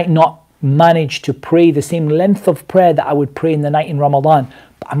 I might not manage to pray the same length of prayer that I would pray in the night in Ramadan,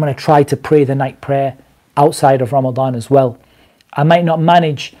 but I'm going to try to pray the night prayer outside of Ramadan as well. I might not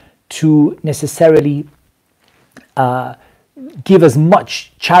manage to necessarily give as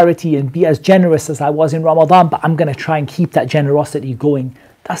much charity and be as generous as I was in Ramadan, but I'm going to try and keep that generosity going.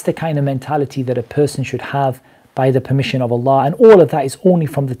 That's the kind of mentality that a person should have by the permission of Allah. And all of that is only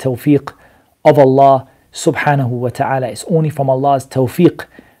from the tawfiq of Allah subhanahu wa ta'ala. It's only from Allah's tawfiq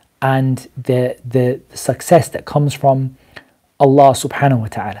and the success that comes from Allah subhanahu wa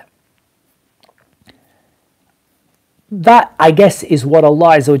ta'ala. That, I guess, is what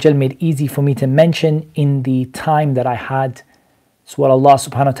Allah Azza wa Jal made easy for me to mention in the time that I had. It's what Allah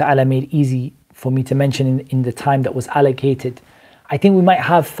subhanahu wa ta'ala made easy for me to mention in the time that was allocated. I think we might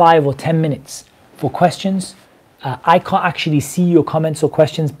have 5 or 10 minutes for questions. I can't actually see your comments or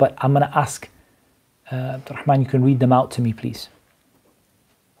questions, but I'm going to ask Rahman, you can read them out to me, please.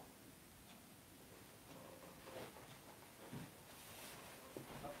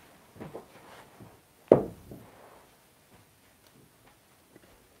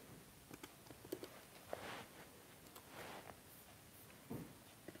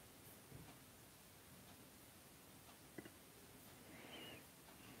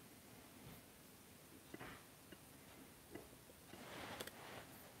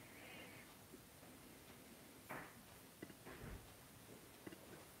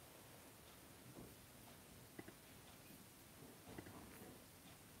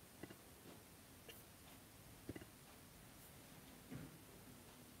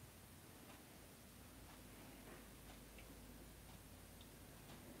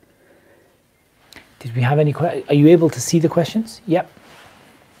 Did we have any questions? Are you able to see the questions? Yep.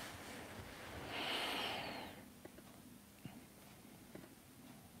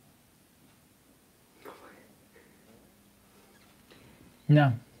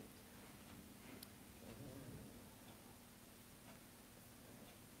 No.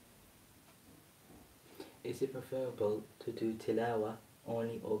 Is it preferable to do tilawa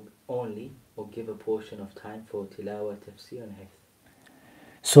only or give a portion of time for tilawa, tafsir and hifz?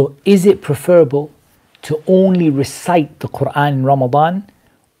 So is it preferable to only recite the Quran in Ramadan,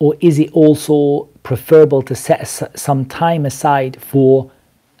 or is it also preferable to set some time aside for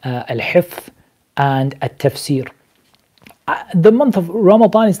al-hifz and al-tafsir? The month of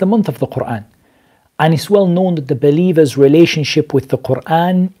Ramadan is the month of the Quran, and it's well known that the believer's relationship with the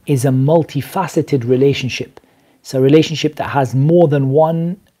Quran is a multifaceted relationship. It's a relationship that has more than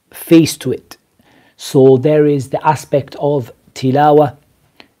one face to it. So there is the aspect of tilawa,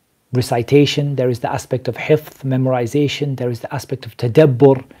 recitation, there is the aspect of hifz, memorization, there is the aspect of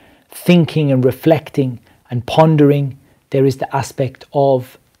tadabbur, thinking and reflecting and pondering, there is the aspect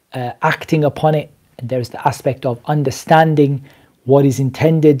of acting upon it, and there is the aspect of understanding what is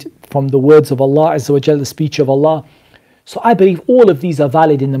intended from the words of Allah Azza wa Jal, the speech of Allah. So I believe all of these are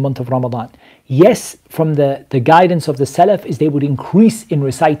valid in the month of Ramadan. Yes, from the guidance of the Salaf is they would increase in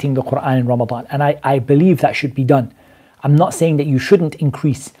reciting the Quran in Ramadan, and I believe that should be done. I'm not saying that you shouldn't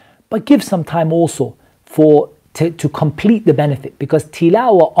increase, but give some time also to complete the benefit, because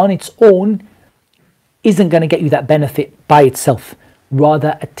tilawa on its own isn't going to get you that benefit by itself.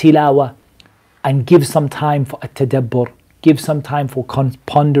 Rather a tilawa, and give some time for a tadabbur, give some time for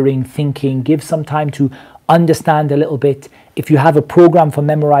pondering, thinking, give some time to understand a little bit. If you have a program for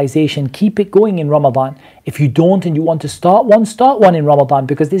memorization, keep it going in Ramadan. If you don't and you want to start one in Ramadan,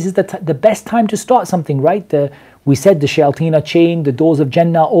 because this is the best time to start something, right? We said the shayateen are chained, the doors of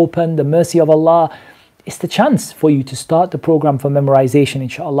Jannah open, the mercy of Allah. It's the chance for you to start the program for memorization,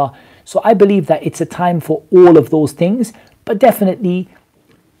 inshallah. So I believe that it's a time for all of those things, but definitely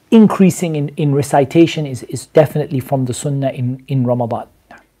increasing in recitation is definitely from the sunnah in Ramadan.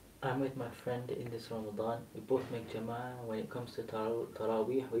 I'm with my friend in this Ramadan. We both make jama'ah. When it comes to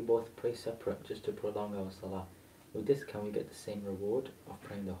Taraweeh, we both pray separate just to prolong our salah. With this, can we get the same reward of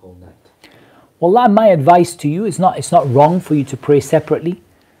praying the whole night? Wallah, my advice to you is it's not wrong for you to pray separately,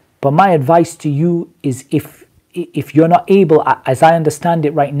 but my advice to you is if you're not able, as I understand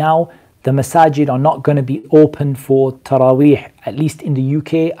it right now, the masajid are not going to be open for Taraweeh, at least in the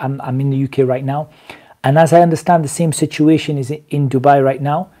UK. I'm in the UK right now. And as I understand, the same situation is in Dubai right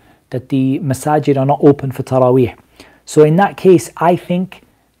now, that the masajid are not open for Taraweeh. So in that case, I think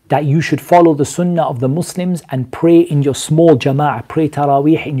that you should follow the sunnah of the Muslims and pray in your small jama'ah, pray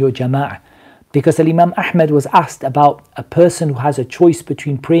Taraweeh in your jama'ah. Because Imam Ahmad was asked about a person who has a choice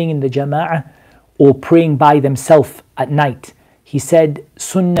between praying in the jama'ah or praying by themselves at night. He said,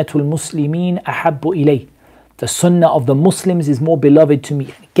 Sunnatul Muslimin ahabbu ilay. The sunnah of the Muslims is more beloved to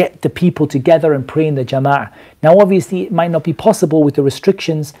me. Get the people together and pray in the jama'ah. Now obviously it might not be possible with the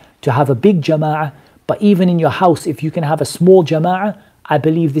restrictions to have a big jama'ah, but even in your house, if you can have a small jama'ah, I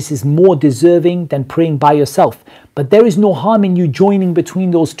believe this is more deserving than praying by yourself. But there is no harm in you joining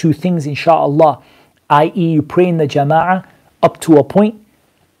between those two things, inshallah, i.e. you pray in the jama'ah up to a point,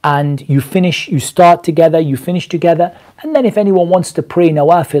 and you start together, you finish together, and then if anyone wants to pray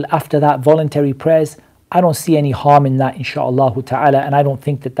nawafil after that, voluntary prayers, I don't see any harm in that, inshallah ta'ala, and I don't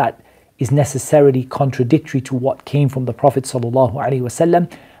think that is necessarily contradictory to what came from the Prophet sallallahu alaihi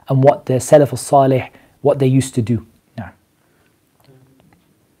wasallam and what the Salaf al-Salih, what they used to do.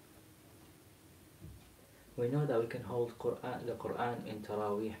 We know that we can hold the Quran in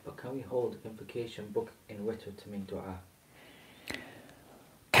Taraweeh, but can we hold invocation book in witr to make dua?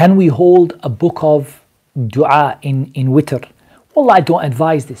 Can we hold a book of dua in witr? Well, I don't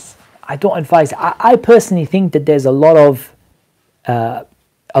advise this. I personally think that there's a lot of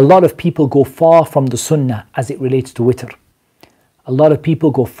people go far from the sunnah as it relates to witr. A lot of people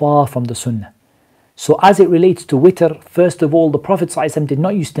go far from the sunnah. So as it relates to witr, first of all, the Prophet ﷺ did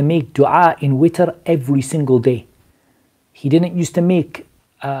not used to make dua in witr every single day. He didn't used to make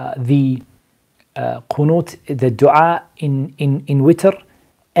the qunut, the dua in witr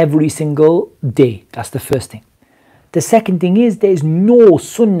every single day. That's the first thing. The second thing is there is no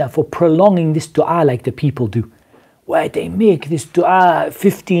sunnah for prolonging this dua like the people do, where they make this dua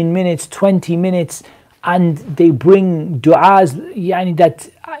 15 minutes, 20 minutes, and they bring du'as that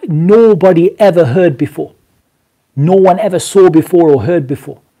nobody ever heard before. No one ever saw before or heard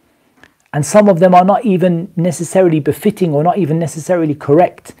before. And some of them are not even necessarily befitting or not even necessarily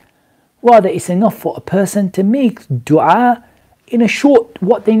correct. Rather, it's enough for a person to make dua in a short,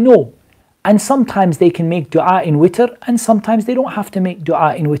 what they know. And sometimes they can make dua in witr, and sometimes they don't have to make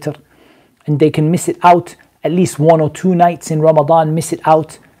dua in witr. And they can miss it out at least 1 or 2 nights in Ramadan, miss it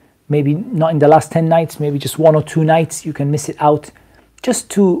out. Maybe not in the last 10 nights, maybe just 1 or 2 nights you can miss it out. Just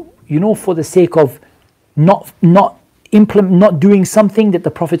to, for the sake of not doing something that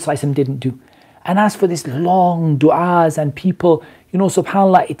the Prophet ﷺ didn't do. And as for this long du'as and people,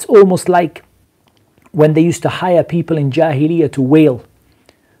 subhanAllah, it's almost like when they used to hire people in Jahiliyyah to wail.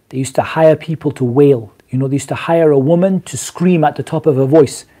 They used to hire people to wail. They used to hire a woman to scream at the top of her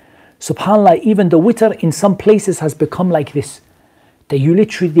voice. SubhanAllah, even the witr in some places has become like this. They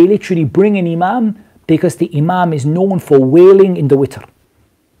literally bring an imam because the imam is known for wailing in the witr.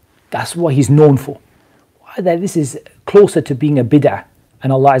 That's what he's known for. This is closer to being a bid'ah,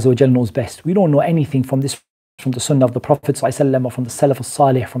 and Allah Azza wa Jal knows best. We don't know anything from this, from the Sunnah of the Prophet ﷺ or from the Salaf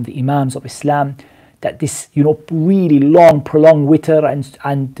al-Salih, from the Imams of Islam, that this, really long, prolonged witr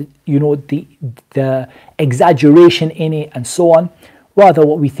and the exaggeration in it and so on. Rather,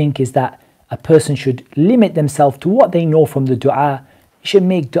 what we think is that a person should limit themselves to what they know from the dua. Should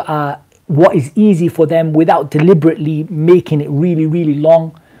make dua what is easy for them without deliberately making it really, really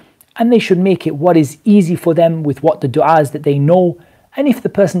long. And they should make it what is easy for them with what the du'as that they know. And if the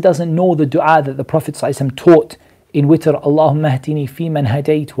person doesn't know the du'a that the Prophet ﷺ taught in witr, Allahumma hdini fi man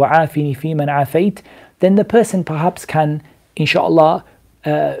hadayt wa afini fi man afayt, then the person perhaps can, inshallah,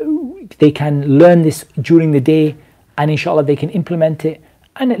 they can learn this during the day, and inshallah they can implement it.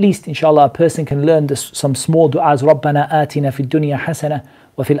 And at least inshallah a person can learn some small du'as, Rabbana atina fid dunya hasana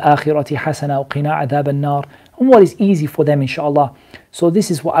wa fil akhirati hasana wa qina adhab an-nar, and what is easy for them inshallah. So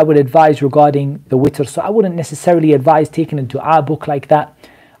this is what I would advise regarding the witr. So I wouldn't necessarily advise taking a dua book like that.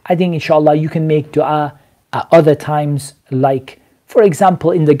 I think inshallah you can make dua at other times, like for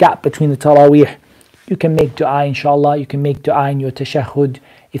example in the gap between the Taraweeh. You can make dua inshallah, you can make dua in your tashahhud.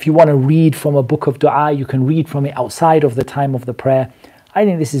 If you want to read from a book of dua, you can read from it outside of the time of the prayer. I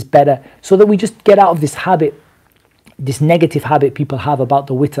think this is better, so that we just get out of this habit, this negative habit people have about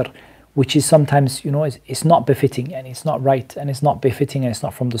the witr, which is sometimes, it's not befitting and it's not right and it's not befitting and it's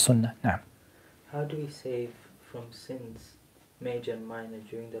not from the sunnah. Nah. How do we save from sins, major and minor,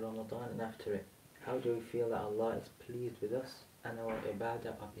 during the Ramadan and after it? How do we feel that Allah is pleased with us and our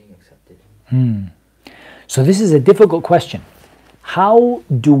ibadah are being accepted? So this is a difficult question. How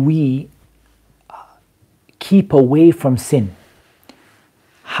do we keep away from sin?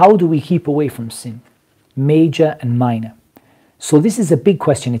 How do we keep away from sin, major and minor? So this is a big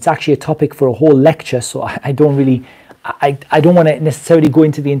question. It's actually a topic for a whole lecture, so I don't want to necessarily go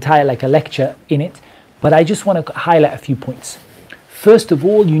into the entire like a lecture in it, but I just want to highlight a few points. First of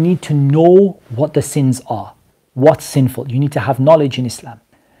all, you need to know what the sins are, what's sinful. You need to have knowledge in Islam.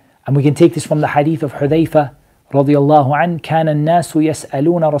 And we can take this from the hadith of Hudayfa radiyallahu an, كان الناس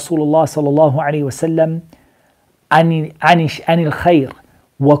يسألون رسول الله صلى الله عليه وسلم عن الخير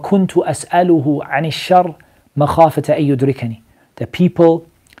وكنت أسأله عن الشر مخافة أن يدركني. The people,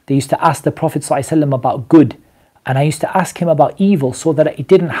 they used to ask the Prophet ﷺ about good, and I used to ask him about evil so that it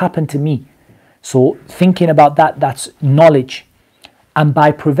didn't happen to me. So thinking about that, that's knowledge. And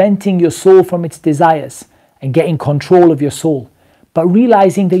by preventing your soul from its desires and getting control of your soul, but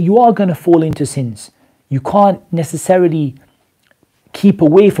realizing that you are going to fall into sins. You can't necessarily keep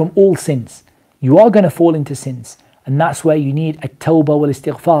away from all sins. You are going to fall into sins. And that's where you need at-tawbah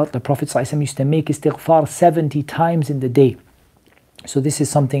wal-istighfar. The Prophet ﷺ used to make istighfar 70 times in the day. So this is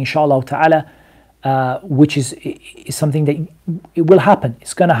something, inshallah ta'ala, which is something that it will happen.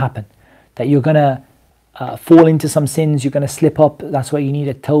 It's going to happen. That you're going to fall into some sins, you're going to slip up. That's why you need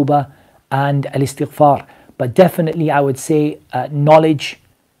at-tawbah and al-istighfar. But definitely I would say knowledge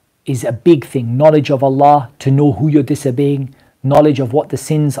is a big thing. Knowledge of Allah, to know who you're disobeying. Knowledge of what the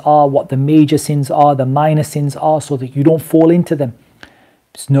sins are, what the major sins are, the minor sins are, so that you don't fall into them.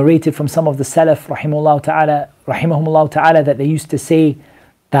 It's narrated from some of the Salaf, rahimahumullah ta'ala, that they used to say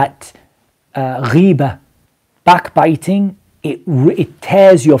that ghiba, backbiting, it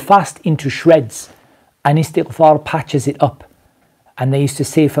tears your fast into shreds, and istighfar patches it up. And they used to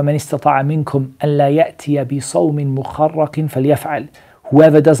say, فَمَنِ اسْتَطَعَ مِنْكُمْ أَلَّا يَأْتِيَ بِصَوْمٍ مُخَرَّقٍ فَلْيَفْعَلْ.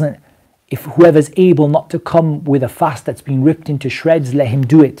 Whoever's able not to come with a fast that's been ripped into shreds, let him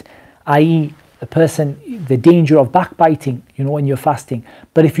do it. I.e., the danger of backbiting, when you're fasting.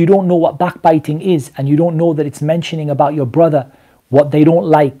 But if you don't know what backbiting is, and you don't know that it's mentioning about your brother, what they don't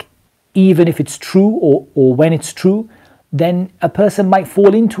like, even if it's true or when it's true, then a person might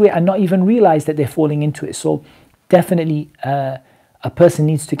fall into it and not even realize that they're falling into it. So definitely a person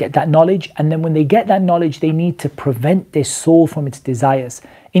needs to get that knowledge, and then when they get that knowledge, they need to prevent their soul from its desires.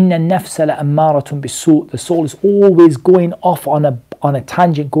 Inna nafsa la ammaratun bisu. The soul is always going off on on a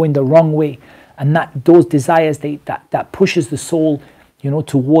tangent, going the wrong way, and that those desires that pushes the soul,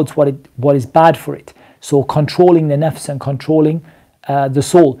 towards what is bad for it. So controlling the nafs and controlling the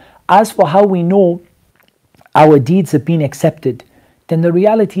soul. As for how we know our deeds have been accepted, then the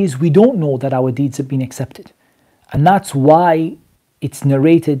reality is we don't know that our deeds have been accepted, and that's why it's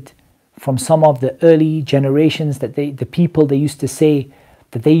narrated from some of the early generations that the people, they used to say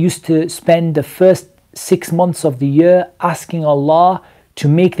that they used to spend the first 6 months of the year asking Allah to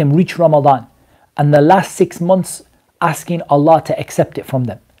make them reach Ramadan, and the last 6 months asking Allah to accept it from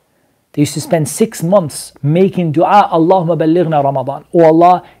them. They used to spend 6 months making dua, Allahumma ballighna Ramadan, oh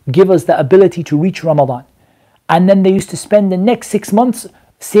Allah, give us the ability to reach Ramadan. And then they used to spend the next 6 months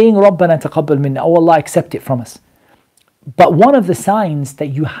saying, Rabbana taqabbal minna, oh Allah, accept it from us. But one of the signs that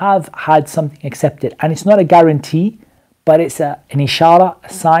you have had something accepted, and it's not a guarantee, but it's an ishara, a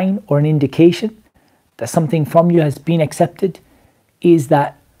sign or an indication that something from you has been accepted, is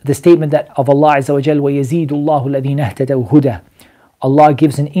that the statement that of Allah Azza wa Jal, وَيَزِيدُ اللَّهُ الَّذِينَ اهْتَدَوْا هُدًى. Allah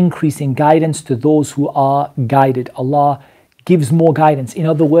gives an increase in guidance to those who are guided. Allah gives more guidance. In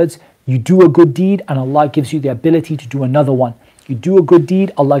other words, you do a good deed and Allah gives you the ability to do another one. You do a good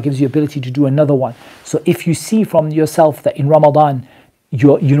deed, Allah gives you the ability to do another one. So if you see from yourself that in Ramadan,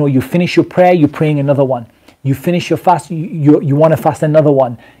 you finish your prayer, you're praying another one. You finish your fast, you want to fast another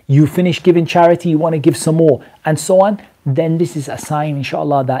one. You finish giving charity, you want to give some more, and so on. Then this is a sign,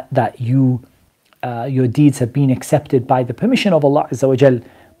 inshallah, that your deeds have been accepted by the permission of Allah Azza wa Jal.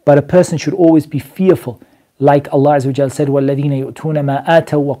 But a person should always be fearful, like Allah Azza wa Jal said, وَالَّذِينَ يُؤْتُونَ مَا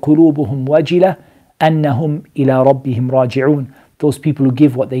آتَوا وَقُلُوبُهُمْ وَجِلَةٌ أَنَّهُمْ إِلَىٰ رَبِّهِمْ رَاجِعُونَ. Those people who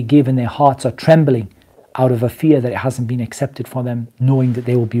give what they give and their hearts are trembling out of a fear that it hasn't been accepted for them, knowing that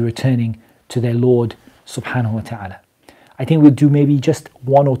they will be returning to their Lord subhanahu wa ta'ala. I think we'll do maybe just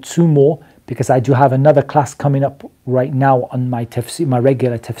one or two more, because I do have another class coming up right now on my tafsir, my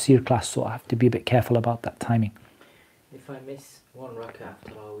regular tafsir class, so I have to be a bit careful about that timing. If I miss one rak'ah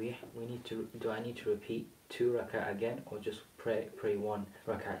after Tarawih, do I need to repeat 2 rak'ah again, or just pray 1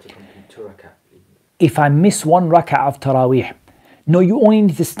 rak'ah to complete 2 rak'ah? If I miss 1 rak'ah of Tarawih, no, you only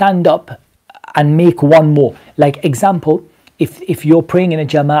need to stand up and make one more. Like example, if you're praying in a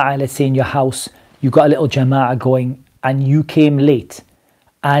jama'ah, let's say in your house, you got a little jama'ah going and you came late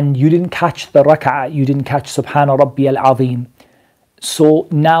and you didn't catch the rak'ah, you didn't catch Subhana Rabbi al-Azim, so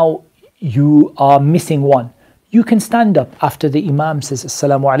now you are missing one. You can stand up after the Imam says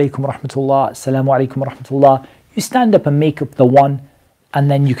Assalamu alaikum rahmatullah, Assalamu alaikum rahmatullah. You stand up and make up the one, and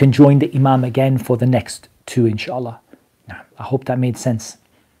then you can join the Imam again for the next 2, inshallah. I hope that made sense.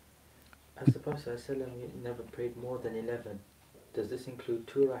 As the Prophet ﷺ never prayed more than 11. Does this include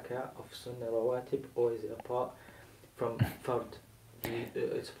 2 rak'ah of Sunnah Rawatib, or is it apart from Fard?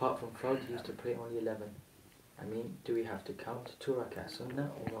 It's apart from Fard, he used to pray only 11. I mean, do we have to count 2 rak'ah Sunnah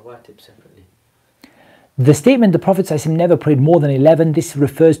or Rawatib separately? The statement the Prophet ﷺ never prayed more than 11, this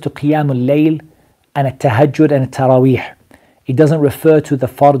refers to Qiyamul Layl and a Tahajjud and a Taraweeh. It doesn't refer to the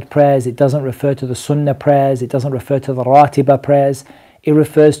Fard prayers, it doesn't refer to the Sunnah prayers, it doesn't refer to the Ratibah prayers. It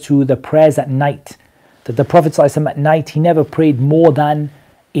refers to the prayers at night. That the Prophet ﷺ at night, he never prayed more than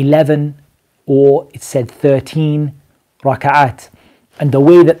 11, or it said 13 raka'at. And the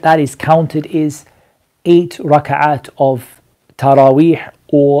way that is counted is 8 raka'at of Taraweeh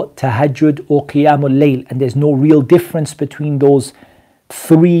or Tahajjud or Qiyamul Layl. And there's no real difference between those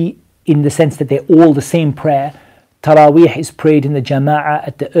 3 in the sense that they're all the same prayer. Taraweeh is prayed in the Jama'ah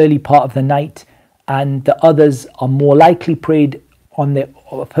at the early part of the night, and the others are more likely prayed on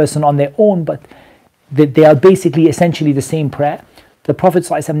a person on their own, but they are basically essentially the same prayer. The Prophet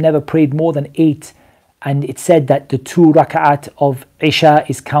ﷺ never prayed more than 8, and it said that the 2 raka'at of Isha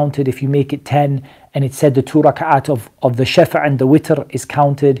is counted if you make it 10, and it said the 2 raka'at of the Shafa' and the Witr is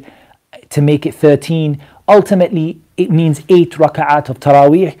counted to make it 13. Ultimately, it means 8 raka'at of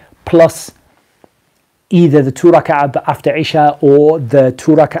Taraweeh plus either the 2 raka'at after Isha or the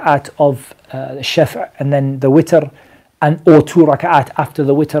 2 raka'at of Shafa' and then the Witr, or 2 raka'at after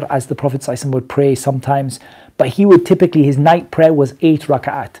the Witr, as the Prophet ﷺ would pray sometimes. But he would typically, his night prayer was 8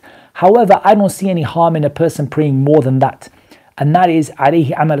 raka'at. However, I don't see any harm in a person praying more than that. And that is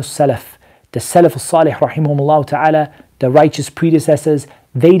alayhi amal salaf. The Salaf al-Salih rahimahumullah ta'ala, the righteous predecessors,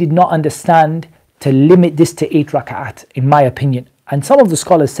 they did not understand to limit this to 8 raka'at, in my opinion. And some of the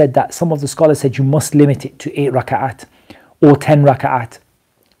scholars said that. Some of the scholars said you must limit it to 8 raka'at or 10 raka'at.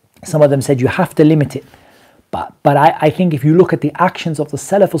 Some of them said you have to limit it. But I think if you look at the actions of the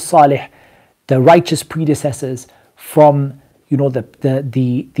Salaf al-Salih, the righteous predecessors from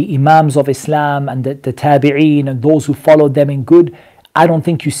the Imams of Islam and the Tabi'een and those who followed them in good, I don't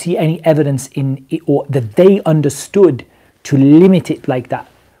think you see any evidence in it, or that they understood to limit it like that.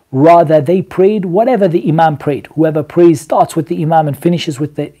 Rather, they prayed whatever the Imam prayed. Whoever prays starts with the Imam and finishes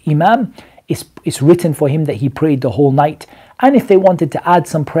with the Imam, it's written for him that he prayed the whole night. And if they wanted to add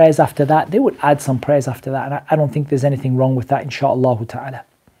some prayers after that, they would add some prayers after that. And I don't think there's anything wrong with that, inshaAllah ta'ala.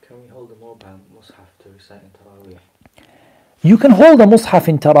 Can we hold a mobile mushaf to recite in Taraweeh? You can hold a mushaf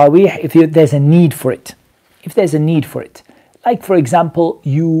in Taraweeh if there's a need for it. If there's a need for it. Like for example,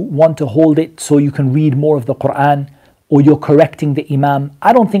 you want to hold it so you can read more of the Quran, or you're correcting the Imam.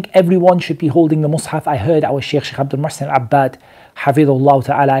 I don't think everyone should be holding the mushaf. I heard our Shaykh Abdul Muhsin Abbad, Hafidhullah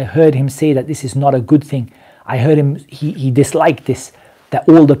ta'ala, I heard him say that this is not a good thing. I heard him, he disliked this, that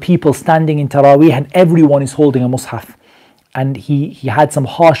all the people standing in Taraweeh and everyone is holding a mushaf. And he had some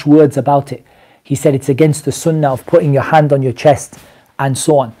harsh words about it. He said it's against the sunnah of putting your hand on your chest and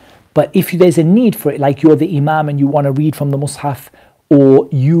so on. But if there's a need for it, like you're the Imam and you want to read from the mushaf, or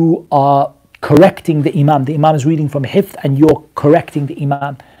you are correcting the Imam is reading from hifth and you're correcting the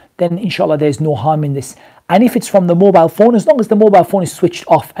Imam, then inshallah there's no harm in this. And if it's from the mobile phone, as long as the mobile phone is switched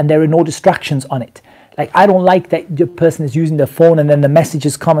off and there are no distractions on it. Like I don't like that the person is using the phone and then the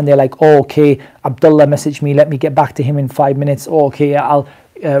messages come and they're like, oh, okay, Abdullah messaged me, let me get back to him in 5 minutes. Oh, okay, I'll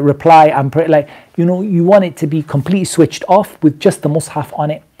reply and pray. Like, you know, you want it to be completely switched off with just the mushaf on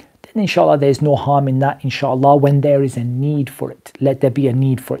it. Then inshallah there's no harm in that, inshallah, when there is a need for it. Let there be a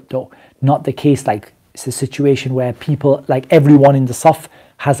need for it though. Not the case like it's a situation where people, like everyone in the saf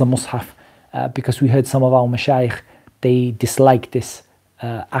has a mushaf. Because we heard some of our mashayikh, they dislike this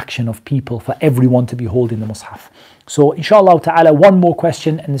action of people for everyone to be holding the mushaf. So inshallah ta'ala, one more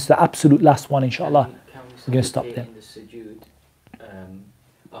question, and this is the absolute last one, inshallah. We're going to stop there. In the sujood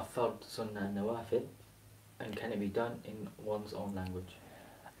of fard, sunnah and nawafil, and can it be done in one's own language?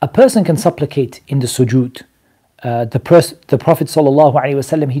 A person can supplicate in the sujood. The Prophet sallallahu alaihi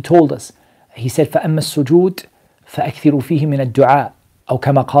wasallam, he told us, he said, فَأَمَّا السُّجُودِ فَأَكْثِرُوا فِيهِ مِنَ الدُّعَاءِ أو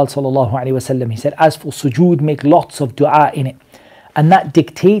كما قال صلى الله عليه وسلم. He said, as for sujood, make lots of dua in it. And that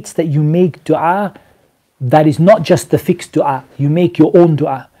dictates that you make dua that is not just the fixed dua. You make your own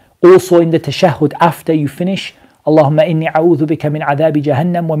dua. Also in the tashahhud, after you finish, اللهم إني أعوذ بك من عذاب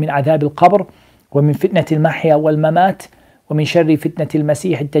جهنم ومن عذاب القبر ومن فتنة المحيا والممات ومن شر فتنة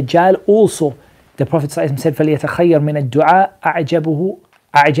المسيح الدجال. Also, the Prophet said, فليتخير من الدعاء أعجبه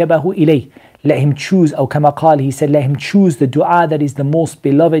إليه. Let him choose, or كما قال, he said, let him choose the dua that is the most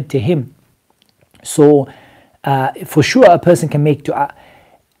beloved to him. So, for sure a person can make dua.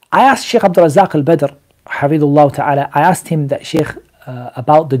 I asked Shaykh Abdul Razak al-Badr, Hafidhullah ta'ala, I asked him that, Shaykh,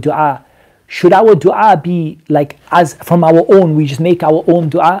 about the dua. Should our dua be like as from our own, we just make our own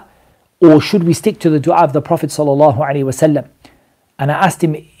dua? Or should we stick to the dua of the Prophet sallallahu alaihi wasallam? And I asked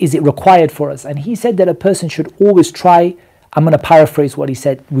him, is it required for us? And he said that a person should always try, I'm going to paraphrase what he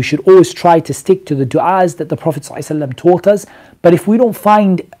said, we should always try to stick to the du'as that the Prophet ﷺ taught us. But if we don't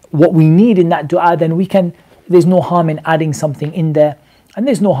find what we need in that du'a, then there's no harm in adding something in there. And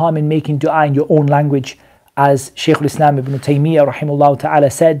there's no harm in making du'a in your own language, as Shaykh al-Islam ibn Taymiyyah rahimahullah ta'ala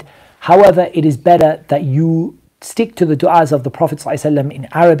said. However, it is better that you stick to the du'as of the Prophet ﷺ in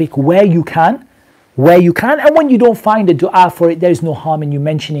Arabic where you can. And when you don't find a du'a for it, there is no harm in you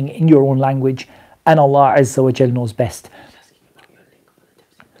mentioning it in your own language. And Allah Azza wa Jal knows best.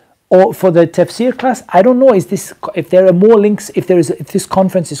 Or for the tafsir class, I don't know, if there are more links, if this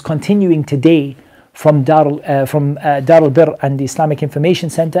conference is continuing today from Darul Bir and the Islamic Information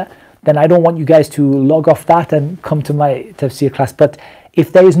Center, then I don't want you guys to log off that and come to my tafsir class. But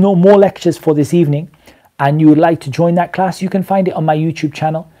if there is no more lectures for this evening and you would like to join that class, you can find it on my YouTube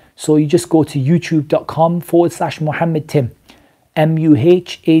channel. So you just go to youtube.com/MuhammadTim,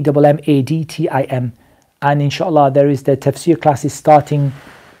 MuhammadTim. And inshallah, there is the tafsir classes starting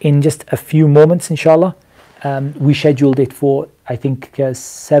in just a few moments, inshallah. We scheduled it for, I think,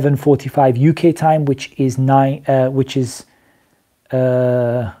 7:45 UK time, which is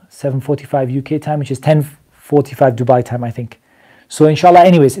 7:45 UK time, which is 10:45 Dubai time, I think. So inshallah,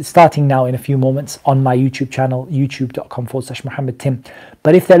 anyways, it's starting now in a few moments on my YouTube channel, youtube.com/MuhammadTim.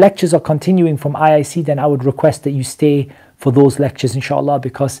 But if the lectures are continuing from IIC, then I would request that you stay for those lectures, inshallah,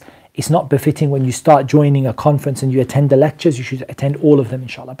 because it's not befitting when you start joining a conference and you attend the lectures, you should attend all of them,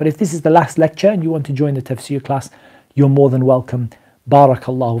 inshallah. But if this is the last lecture and you want to join the tafsir class, you're more than welcome.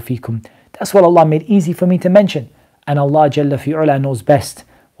 Barakallahu feekum. That's what Allah made easy for me to mention. And Allah Jalla fi'ula knows best.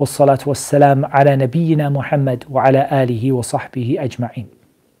 Wassalatu wassalam ala nabiyyina Muhammad wa ala alihi wa sahbihi ajma'in.